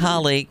NBC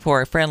colleague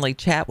for a friendly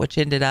chat, which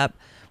ended up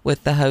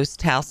with the host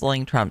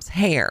tousling Trump's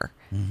hair.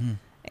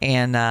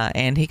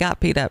 And he got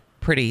beat up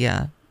pretty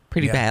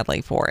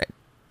badly for it.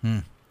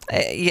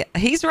 Yeah,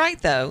 he's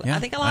right, though. Yeah, I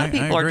think a lot of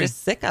people are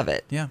just sick of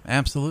it. Yeah,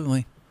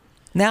 absolutely.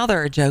 Now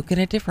they're a joke in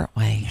a different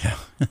way. Yeah,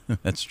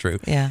 that's true.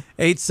 Yeah.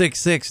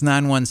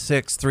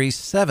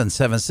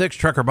 866-916-3776.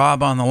 Trucker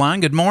Bob on the line.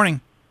 Good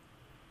morning.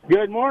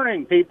 Good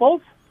morning,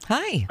 peoples.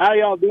 Hi. How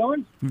y'all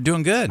doing? We're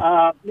doing good.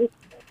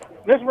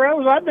 Miss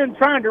Rose, I've been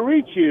trying to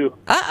reach you.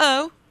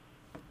 Uh-oh.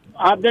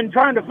 I've been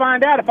trying to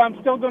find out if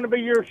I'm still going to be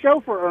your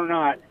chauffeur or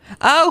not.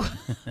 Oh,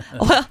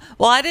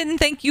 well, I didn't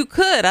think you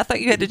could. I thought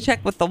you had to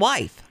check with the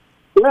wife.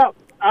 Well,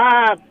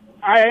 I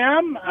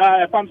am.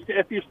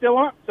 If you still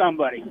want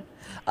somebody.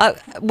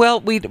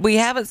 Well, we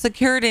haven't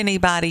secured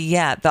anybody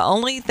yet. The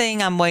only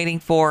thing I'm waiting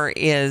for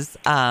is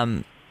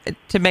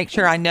to make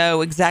sure I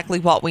know exactly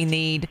what we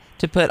need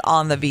to put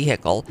on the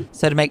vehicle,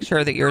 so to make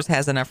sure that yours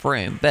has enough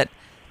room. But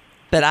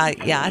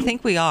I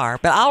think we are.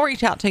 But I'll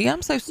reach out to you.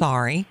 I'm so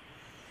sorry.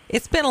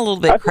 It's been a little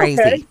bit That's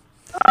crazy. Okay.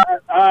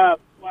 I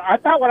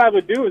thought what I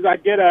would do is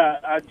I'd get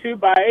a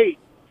 2x8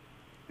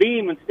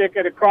 beam and stick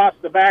it across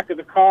the back of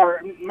the car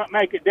and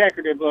make it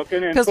decorative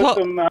looking and put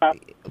some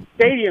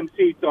stadium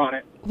seats on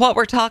it. What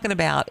we're talking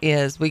about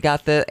is we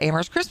got the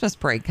Amherst Christmas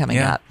Parade coming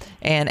up,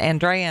 and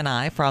Andrea and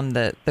I from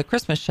the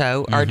Christmas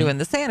show are doing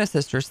the Santa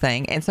Sisters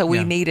thing, and so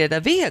we needed a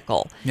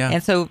vehicle.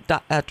 And so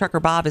Trucker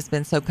Bob has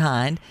been so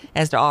kind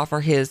as to offer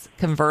his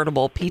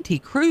convertible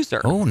PT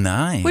Cruiser. Oh,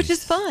 nice. Which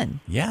is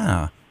fun.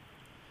 Yeah.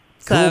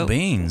 So, cool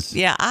beans.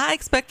 Yeah, I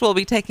expect we'll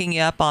be taking you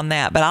up on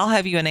that, but I'll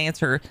have you an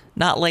answer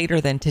not later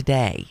than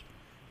today.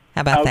 How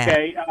How about that?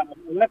 Okay,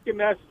 left your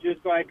messages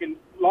so I can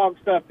log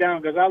stuff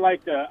down because I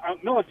like to. I'm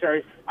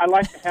military. I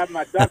like to have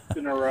my ducks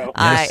in a row.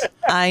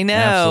 I know,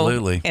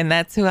 absolutely, and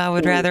that's who I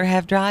would rather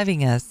have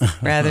driving us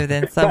rather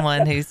than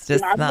someone who's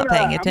just not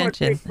paying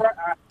attention.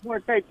 I'm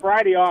going to take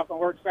Friday off and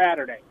work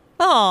Saturday.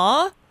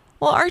 Aw,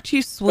 well, aren't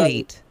you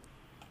sweet?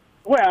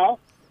 Well,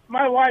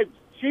 my wife,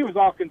 she was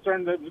all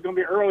concerned that it was going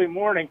to be early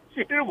morning.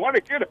 She didn't want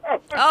to get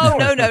up.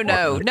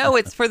 Oh, no,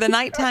 it's for the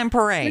nighttime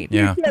parade.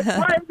 Yeah.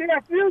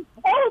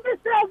 Oh, this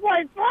sounds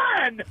like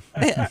fun.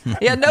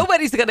 Yeah,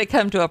 nobody's going to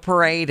come to a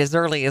parade as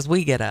early as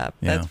we get up.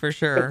 Yeah. That's for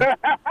sure.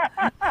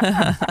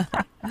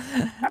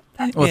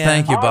 Well,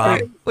 thank you,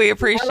 Bob. We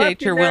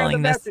appreciate your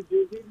willingness.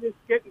 You just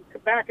get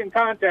back in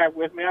contact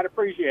with me. I'd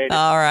appreciate it.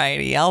 All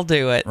righty, I'll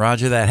do it.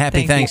 Roger that. Happy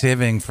Thank you.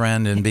 Thanksgiving,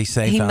 friend, and be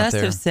safe He out must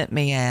there. have sent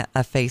me a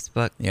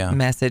Facebook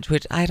message,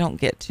 which I don't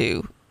get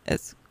to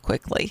as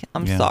quickly.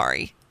 I'm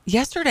sorry.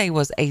 Yesterday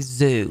was a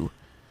zoo.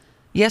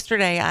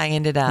 Yesterday I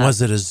ended up.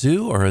 Was it a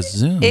zoo or a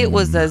Zoom? It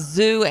was a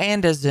zoo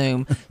and a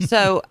Zoom.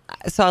 So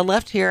I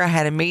left here. I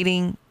had a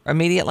meeting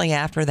immediately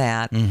after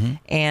that,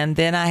 and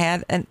then I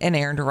had an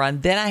errand to run.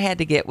 Then I had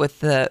to get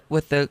with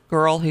the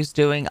girl who's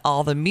doing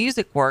all the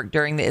music work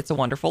during the "It's a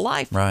Wonderful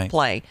Life"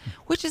 play,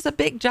 which is a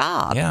big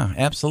job. Yeah,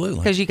 absolutely.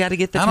 Because you got to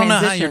get the. I don't know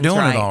how you're doing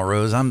right. it all,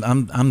 Rose.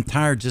 I'm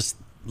tired just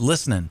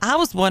listening. I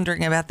was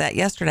wondering about that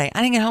yesterday.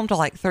 I didn't get home till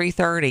like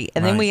 3:30,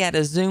 and then we had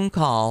a Zoom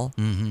call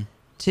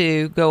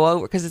to go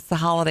over because it's the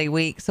holiday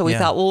week. So we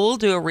thought, well, we'll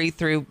do a read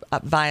through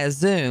via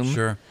Zoom.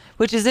 Sure.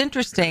 Which is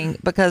interesting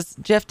because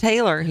Jeff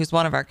Taylor, who's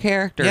one of our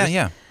characters,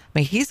 I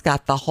mean, he's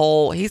got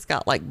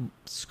like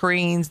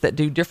screens that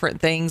do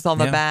different things on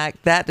the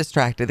back. That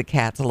distracted the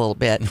cats a little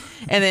bit.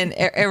 And then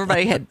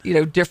everybody had,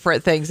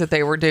 different things that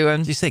they were doing.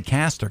 Did you say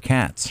cast or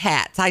cats?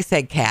 Cats. I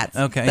said cats.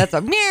 Okay. That's a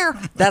meow.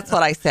 That's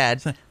what I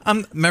said.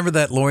 Remember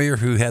that lawyer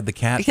who had the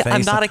cat face?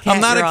 I'm not a cat,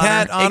 I'm not Your a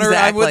cat, Honor.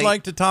 Exactly. I would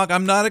like to talk.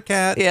 I'm not a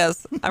cat.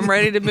 Yes. I'm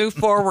ready to move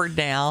forward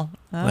now.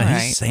 All well, right.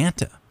 He's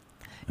Santa.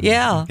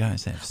 Yeah. You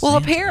guys have well,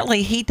 Santa.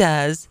 apparently he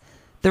does.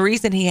 The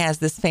reason he has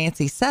this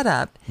fancy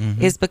setup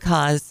is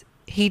because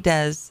he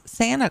does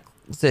Santa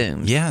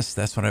Zooms. Yes,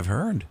 that's what I've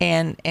heard.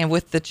 And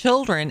with the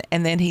children,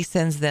 and then he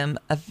sends them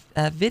a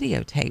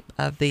videotape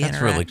of the That's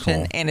interaction. really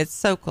cool. And it's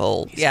so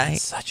cool. He's got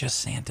such a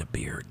Santa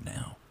beard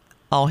now.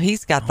 Oh,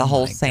 he's got the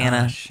whole my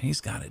Santa gosh, he's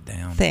got it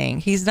down. thing.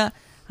 He's not.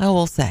 I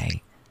will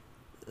say,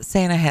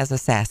 Santa has a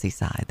sassy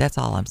side. That's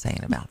all I'm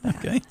saying about that.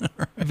 Okay.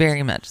 Right.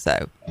 Very much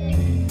so.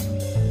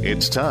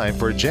 It's time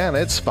for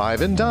Janet's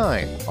 5 and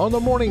Dine on the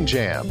Morning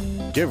Jam.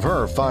 Give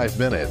her 5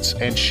 minutes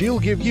and she'll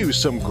give you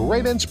some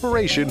great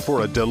inspiration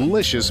for a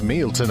delicious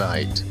meal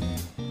tonight.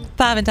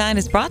 5 and Dine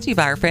is brought to you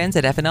by our friends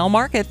at F&L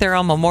Market. They're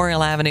on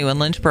Memorial Avenue in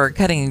Lynchburg,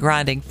 cutting and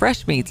grinding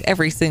fresh meats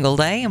every single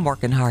day and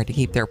working hard to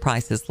keep their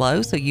prices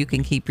low so you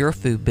can keep your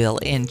food bill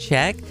in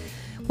check.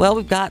 Well,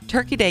 we've got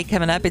Turkey Day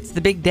coming up. It's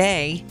the big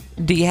day.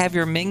 Do you have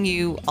your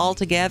menu all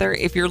together?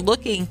 If you're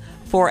looking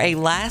for a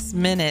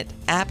last-minute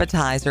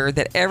appetizer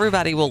that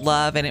everybody will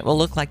love and it will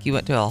look like you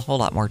went to a whole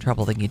lot more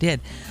trouble than you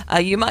did,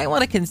 you might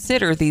want to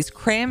consider these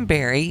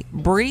cranberry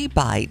brie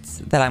bites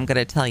that I'm going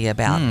to tell you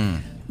about.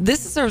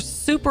 This is a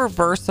super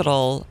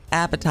versatile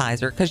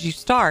appetizer because you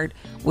start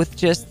with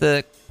just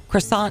the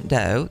croissant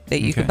dough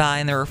that you can buy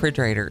in the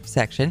refrigerator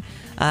section.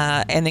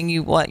 And then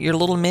you want your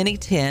little mini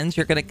tins.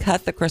 You're going to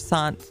cut the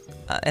croissant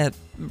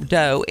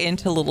dough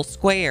into little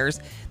squares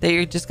that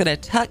you're just going to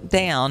tuck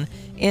down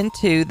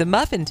into the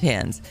muffin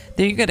tins.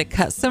 Then you're going to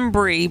cut some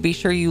brie. Be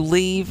sure you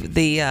leave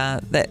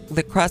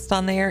the crust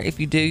on there. If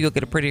you do, you'll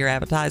get a prettier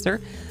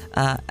appetizer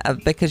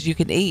because you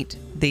can eat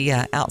the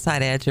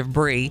outside edge of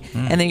brie.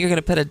 And then you're going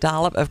to put a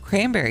dollop of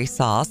cranberry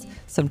sauce,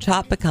 some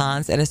chopped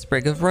pecans, and a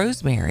sprig of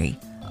rosemary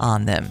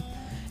on them.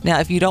 Now,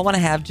 if you don't want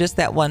to have just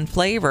that one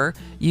flavor,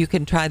 you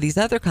can try these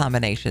other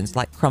combinations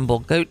like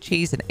crumbled goat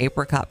cheese and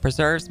apricot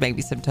preserves,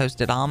 maybe some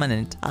toasted almond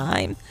and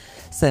thyme,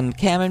 some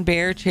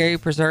camembert, cherry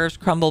preserves,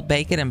 crumbled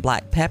bacon and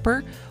black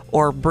pepper,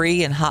 or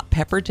brie and hot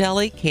pepper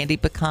jelly,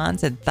 candied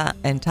pecans and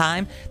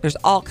thyme. There's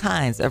all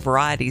kinds of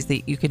varieties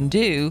that you can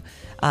do,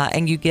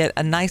 and you get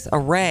a nice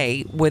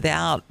array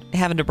without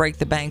having to break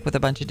the bank with a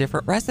bunch of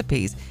different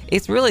recipes.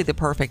 It's really the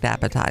perfect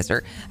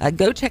appetizer.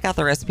 Go check out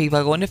the recipe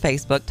by going to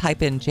Facebook,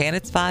 type in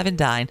Janet's 5 and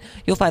Dine.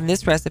 You'll find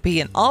this recipe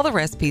and all the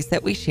recipes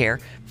that we share,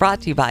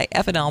 brought to you by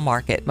F&L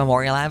Market,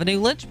 Memorial Avenue,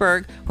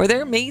 Lynchburg, where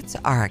their meats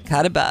are a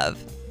cut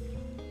above.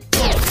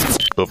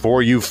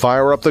 Before you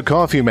fire up the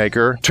coffee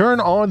maker, turn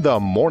on the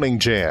Morning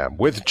Jam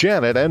with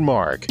Janet and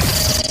Mark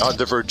on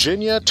the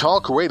Virginia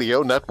Talk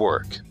Radio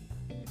Network.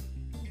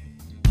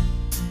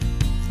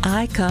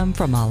 I come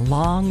from a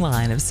long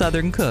line of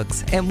Southern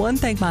cooks, and one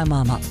thing my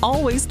mama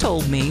always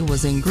told me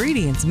was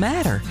ingredients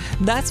matter.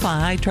 That's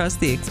why I trust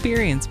the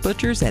experienced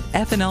butchers at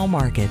F&L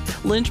Market,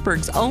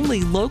 Lynchburg's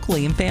only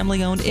locally and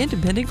family-owned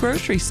independent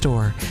grocery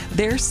store.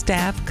 Their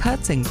staff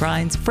cuts and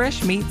grinds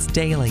fresh meats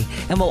daily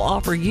and will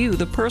offer you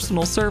the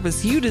personal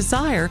service you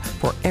desire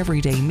for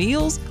everyday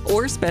meals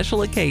or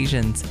special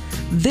occasions.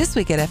 This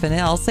week at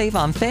F&L, save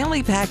on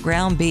family pack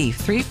ground beef,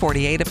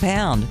 $3.48 a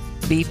pound.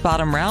 beef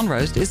bottom round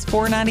roast is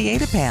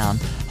 $4.98 a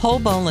pound. Whole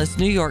boneless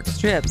New York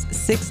strips,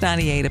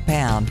 $6.98 a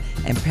pound.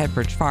 And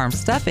Pepperidge Farm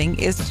stuffing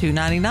is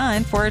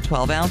 $2.99 for a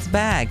 12-ounce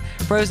bag.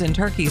 Frozen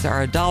turkeys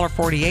are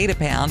 $1.48 a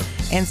pound,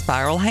 and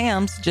spiral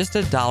hams just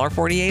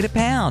 $1.48 a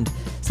pound.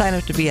 Sign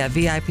up to be a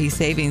VIP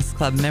Savings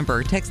Club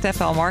member. Text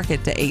FL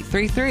Market to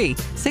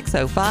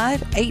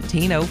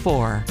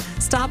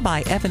 833-605-1804. Stop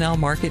by F&L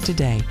Market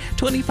today,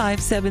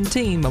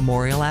 2517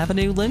 Memorial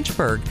Avenue,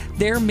 Lynchburg.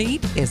 Their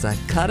meat is a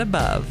cut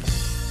above.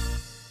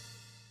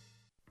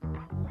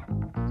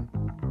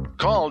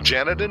 Call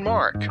Janet and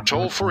Mark.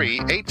 Toll free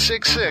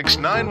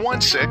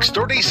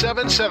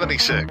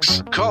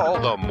 866-916-3776.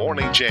 Call the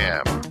Morning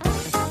Jam.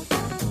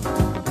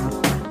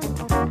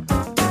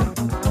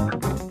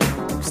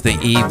 It's the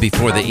eve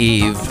before the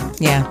eve.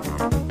 Yeah.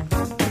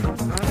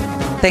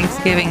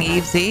 Thanksgiving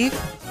Eve's Eve?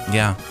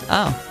 Yeah.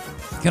 Oh.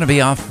 Going to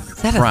be off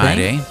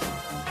Friday.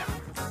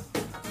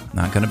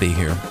 Not going to be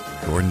here.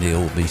 Gordon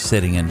Deal will be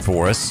sitting in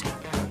for us.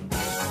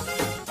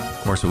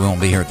 Of course, we won't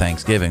be here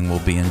Thanksgiving. We'll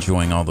be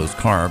enjoying all those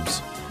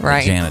carbs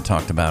that Janet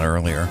talked about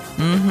earlier.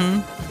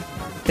 Mm-hmm.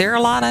 There are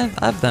a lot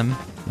of them.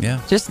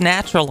 Yeah. Just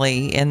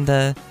naturally in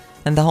the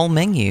whole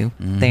menu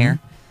there.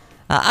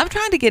 I'm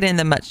trying to get in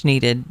the much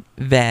needed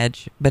veg,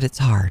 but it's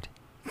hard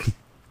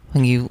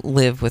when you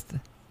live with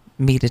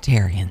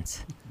meatitarians.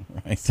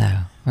 Right. So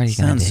what are you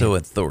going to do? Sounds so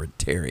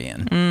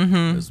authoritarian.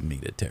 Those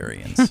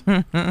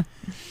meatitarians.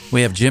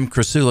 We have Jim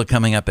Krasula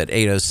coming up at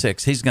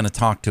 8:06. He's going to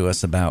talk to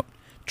us about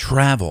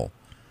travel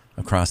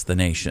across the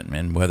nation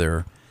and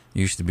whether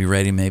you should be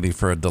ready maybe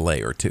for a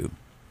delay or two.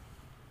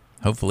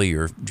 Hopefully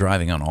you're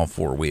driving on all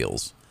four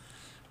wheels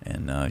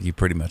and you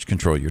pretty much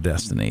control your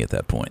destiny at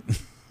that point.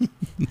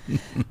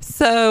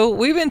 So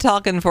we've been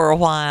talking for a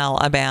while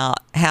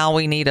about how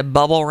we need a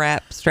bubble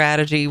wrap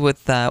strategy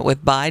with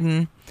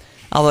Biden.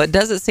 Although it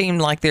doesn't seem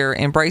like they're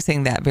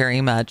embracing that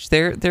very much.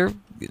 They're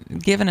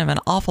giving him an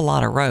awful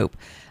lot of rope.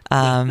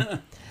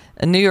 A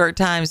New York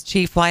Times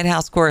chief White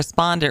House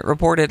correspondent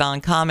reported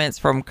on comments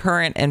from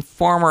current and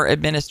former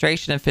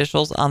administration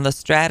officials on the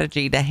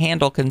strategy to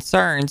handle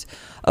concerns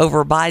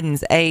over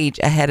Biden's age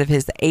ahead of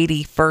his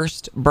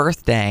 81st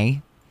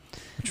birthday.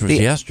 Which was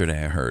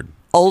yesterday, I heard.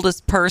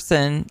 Oldest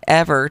person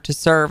ever to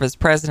serve as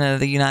president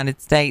of the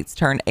United States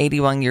turned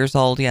 81 years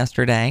old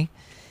yesterday.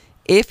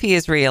 If he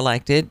is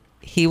reelected,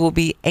 he will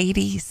be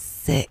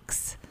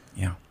 86.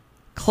 Yeah.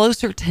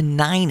 Closer to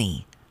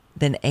 90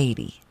 than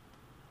 80.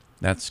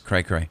 That's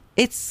cray-cray.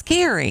 It's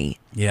scary.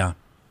 Yeah.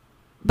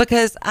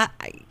 Because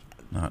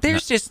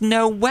there's just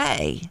no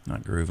way.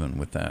 Not grooving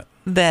with that.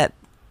 That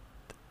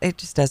it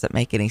just doesn't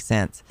make any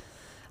sense.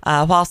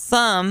 While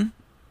some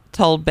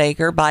told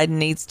Baker Biden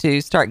needs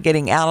to start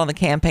getting out on the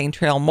campaign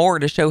trail more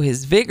to show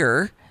his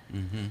vigor,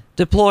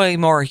 deploy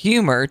more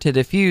humor to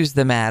diffuse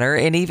the matter,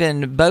 and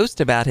even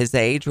boast about his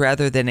age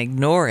rather than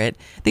ignore it.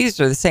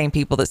 These are the same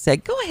people that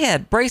said, go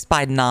ahead, brace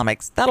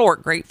Bidenomics. That'll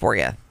work great for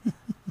you.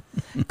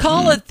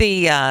 Call it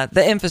the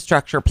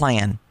infrastructure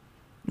plan.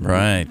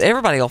 Right.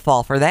 Everybody will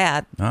fall for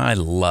that. I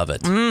love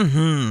it.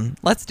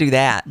 Let's do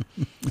that.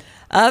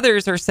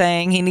 Others are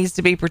saying he needs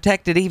to be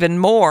protected even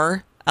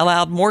more,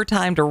 allowed more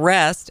time to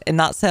rest, and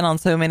not sent on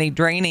so many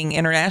draining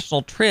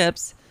international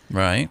trips.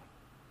 Right.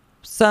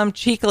 Some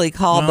cheekily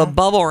call the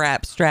bubble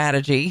wrap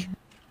strategy,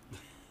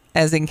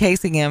 as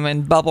encasing him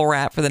in bubble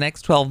wrap for the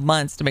next 12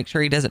 months to make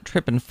sure he doesn't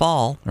trip and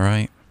fall.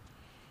 Right.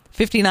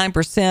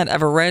 59%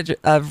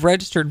 of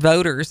registered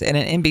voters in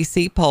an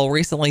NBC poll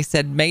recently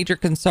said major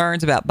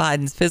concerns about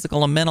Biden's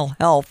physical and mental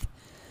health,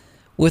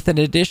 with an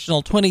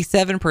additional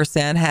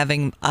 27%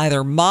 having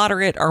either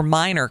moderate or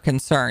minor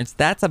concerns.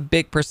 That's a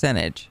big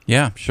percentage.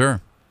 Yeah,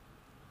 sure.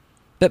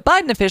 But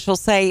Biden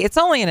officials say it's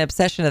only an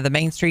obsession of the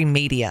mainstream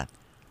media.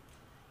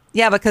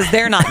 Yeah, because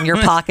they're not in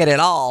your pocket at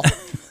all.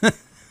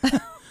 Isn't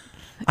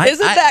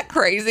that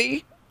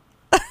crazy?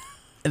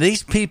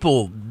 These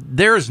people,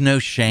 there is no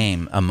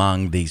shame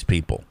among these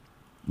people.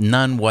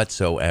 None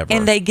whatsoever.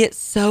 And they get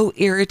so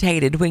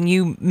irritated when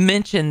you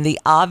mention the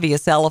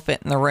obvious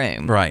elephant in the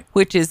room. Right.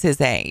 Which is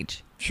his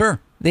age. Sure.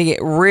 They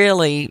get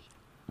really,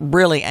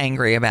 really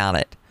angry about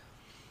it.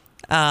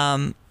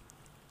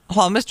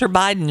 While Mr.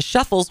 Biden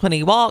shuffles when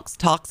he walks,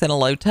 talks in a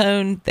low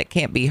tone that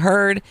can't be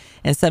heard,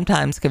 and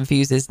sometimes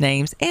confuses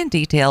names and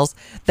details,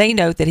 they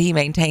note that he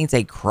maintains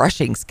a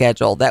crushing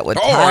schedule that would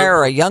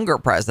tire a younger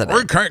president.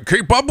 We can't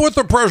keep up with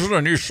the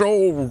president. He's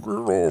so...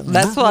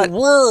 That's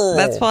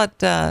what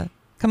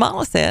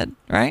Kamala said,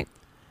 right?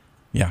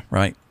 Yeah,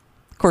 right.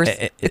 Of course,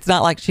 it's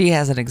not like she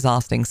has an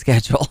exhausting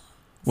schedule.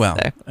 Well,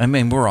 so. I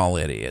mean, we're all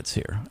idiots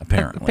here,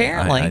 apparently.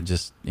 Apparently. I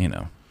just,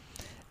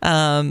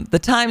 The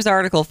Times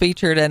article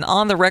featured an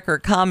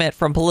on-the-record comment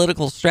from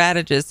political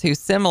strategists who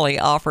similarly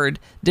offered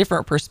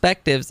different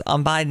perspectives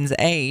on Biden's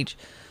age.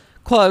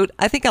 Quote,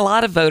 I think a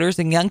lot of voters,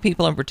 and young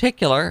people in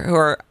particular, who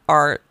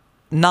are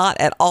not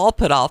at all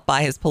put off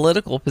by his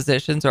political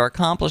positions or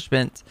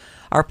accomplishments,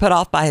 are put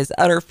off by his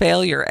utter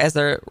failure as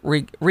a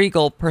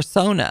regal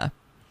persona.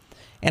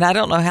 And I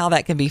don't know how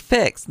that can be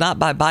fixed, not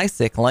by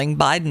bicycling.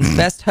 Biden's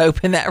best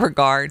hope in that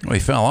regard Well, he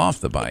fell off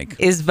the bike.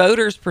 is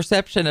voters'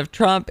 perception of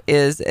Trump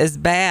is as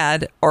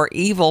bad or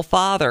evil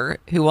father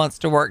who wants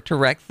to work to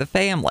wreck the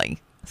family.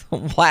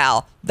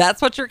 Wow,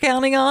 that's what you're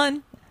counting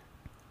on?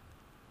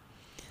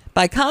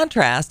 By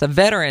contrast, a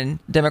veteran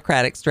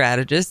Democratic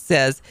strategist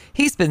says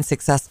he's been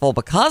successful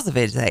because of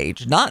his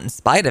age, not in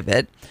spite of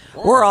it.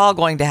 We're all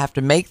going to have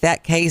to make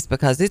that case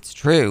because it's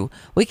true.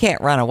 We can't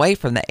run away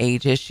from the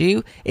age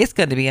issue. It's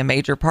going to be a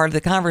major part of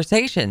the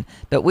conversation,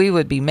 but we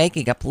would be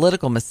making a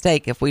political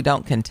mistake if we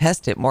don't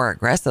contest it more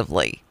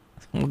aggressively.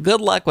 Well,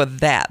 good luck with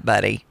that,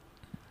 buddy.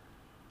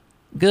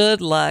 Good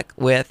luck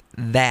with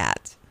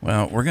that.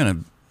 Well, we're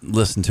going to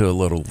listen to a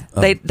little.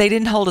 They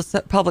didn't hold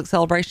a public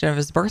celebration of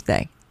his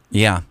birthday.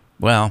 Yeah.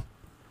 Well,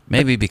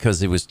 maybe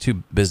because he was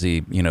too busy,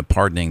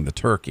 pardoning the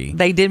turkey.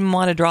 They didn't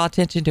want to draw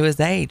attention to his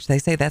age. They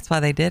say that's why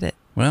they did it.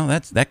 Well,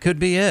 that could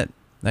be it.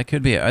 That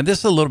could be it. This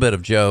is a little bit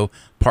of Joe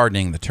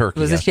pardoning the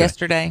turkey. Was this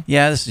yesterday?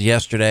 Yeah, this is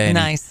yesterday.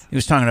 Nice. He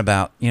was talking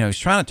about, he was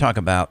trying to talk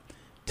about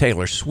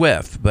Taylor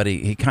Swift, but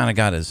he kind of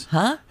got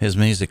his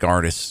music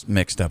artists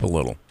mixed up a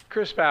little.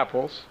 Crisp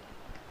apples.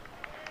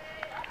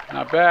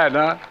 Not bad,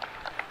 huh?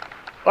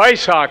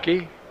 Ice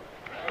hockey.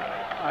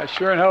 I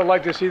sure in hell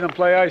like to see them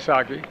play ice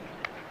hockey.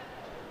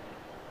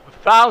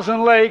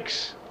 1,000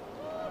 lakes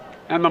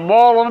and the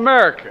Mall in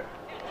America.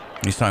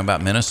 He's talking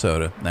about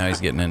Minnesota. Now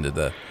he's getting into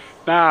the...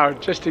 Now,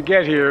 just to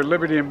get here,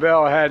 Liberty and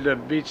Bell had to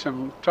beat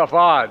some tough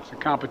odds in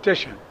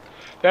competition.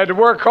 They had to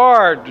work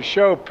hard to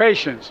show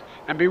patience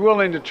and be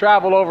willing to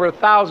travel over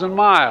 1,000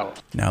 miles.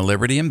 Now,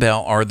 Liberty and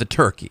Bell are the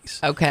turkeys.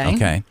 Okay.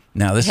 Okay.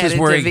 Now, this Headed is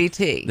where to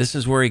VT. This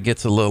is where he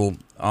gets a little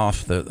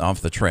off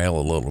the trail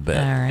a little bit.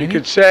 All right. You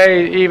could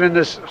say even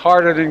this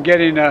harder than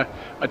getting a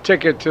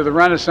ticket to the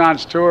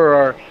Renaissance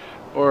tour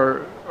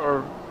or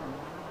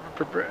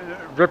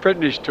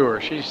Britney's tour.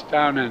 She's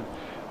down in,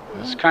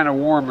 it's kind of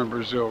warm in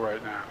Brazil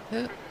right now.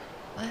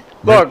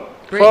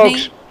 Look, Britney?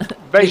 folks,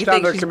 based You on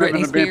think their she's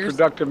commitment Britney to being Spears?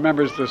 productive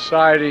members of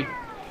society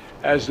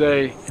as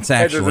they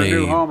head to their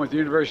new home at the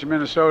University of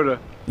Minnesota,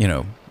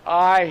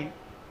 I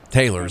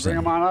Taylor's bring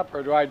in. them on up,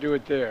 or do I do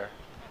it there?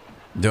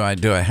 Do I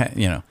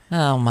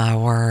Oh, my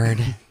word.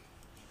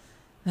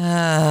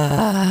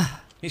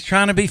 He's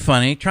trying to be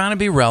funny, trying to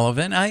be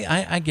relevant.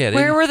 I get it.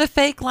 Where were the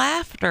fake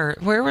laughter?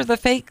 Where were the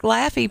fake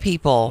laughy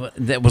people?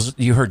 That was,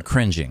 you heard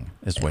cringing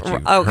is what you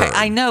Okay, heard.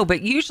 I know,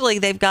 but usually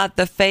they've got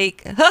the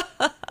fake,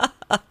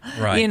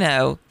 Right.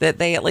 that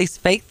they at least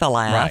fake the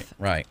laugh.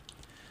 Right.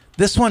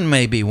 This one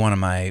may be one of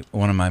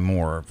my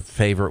more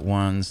favorite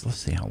ones. Let's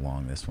see how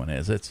long this one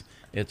is.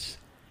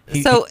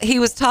 So he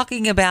was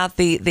talking about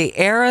the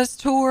Eras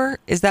tour.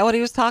 Is that what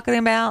he was talking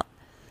about?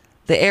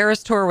 The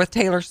Eras tour with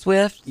Taylor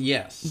Swift?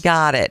 Yes.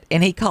 Got it.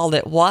 And he called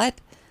it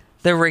what?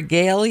 The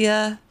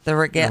Regalia? The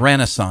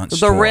Renaissance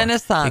The tour.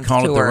 Renaissance He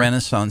called tour. it the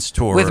Renaissance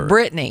tour. With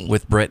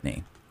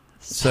Britney.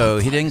 So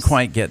he didn't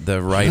quite get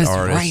the right He was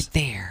artist. right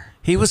there.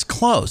 He was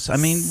close. I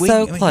mean,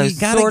 So close. You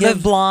gotta Sort give,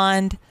 of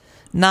blonde.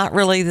 Not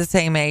really the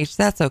same age.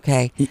 That's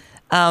okay.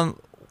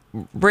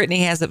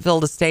 Britney hasn't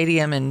filled a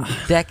stadium in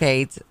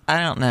decades.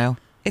 I don't know.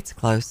 It's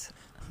close.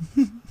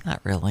 Not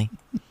really.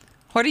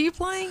 What are you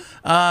playing?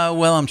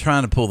 Well, I'm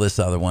trying to pull this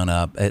other one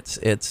up. It's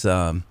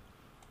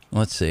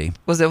let's see.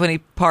 Was it when he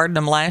pardoned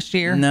him last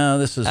year? No,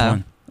 this is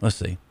one. Let's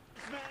see.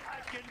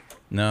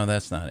 No,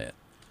 that's not it.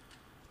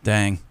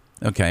 Dang.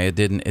 Okay, it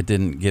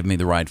didn't give me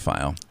the right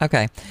file.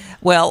 Okay.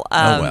 Well,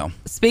 well.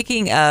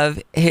 Speaking of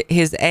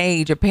his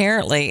age,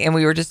 apparently, and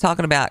we were just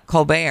talking about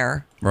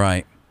Colbert.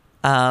 Right.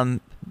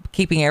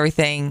 Keeping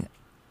everything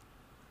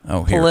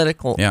here.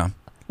 political. Yeah.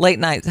 Late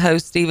night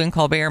host Stephen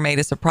Colbert made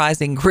a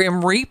surprising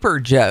Grim Reaper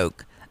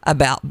joke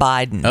about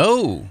Biden.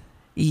 Oh.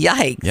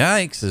 Yikes.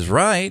 Yikes is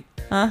right.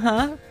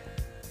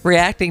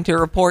 Reacting to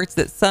reports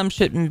that some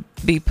shouldn't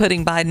be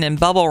putting Biden in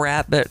bubble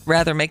wrap, but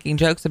rather making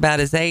jokes about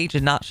his age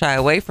and not shy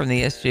away from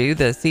the issue,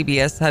 the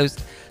CBS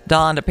host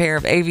donned a pair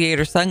of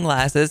aviator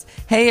sunglasses.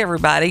 Hey,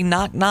 everybody,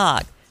 knock,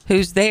 knock.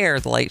 Who's there?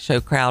 The Late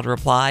Show crowd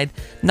replied.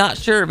 Not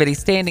sure, but he's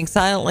standing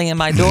silently in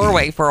my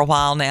doorway for a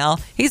while now.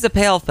 He's a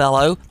pale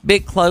fellow,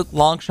 big cloak,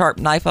 long, sharp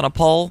knife on a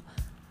pole,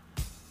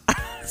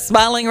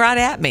 smiling right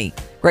at me.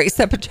 Great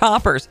set of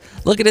choppers.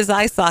 Look at his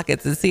eye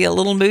sockets and see a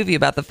little movie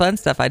about the fun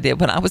stuff I did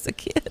when I was a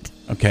kid.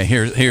 Okay,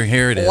 here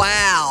it is.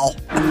 Wow.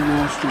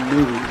 International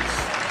meetings.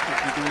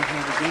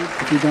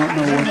 If you don't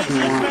know what you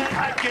want.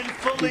 I can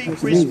fully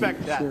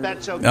respect that.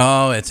 That's okay.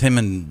 Oh, it's him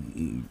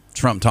and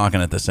Trump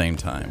talking at the same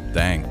time.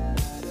 Dang.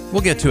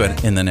 We'll get to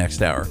it in the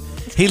next hour.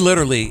 He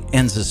literally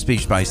ends his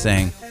speech by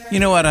saying, you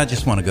know what, I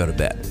just want to go to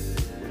bed.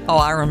 Oh,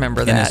 I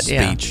remember In that. his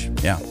speech.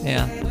 Yeah.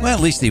 Well,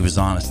 at least he was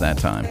honest that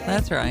time.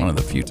 That's right. One of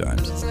the few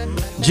times.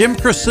 Jim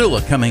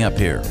Krasula coming up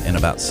here in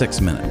about 6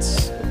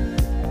 minutes.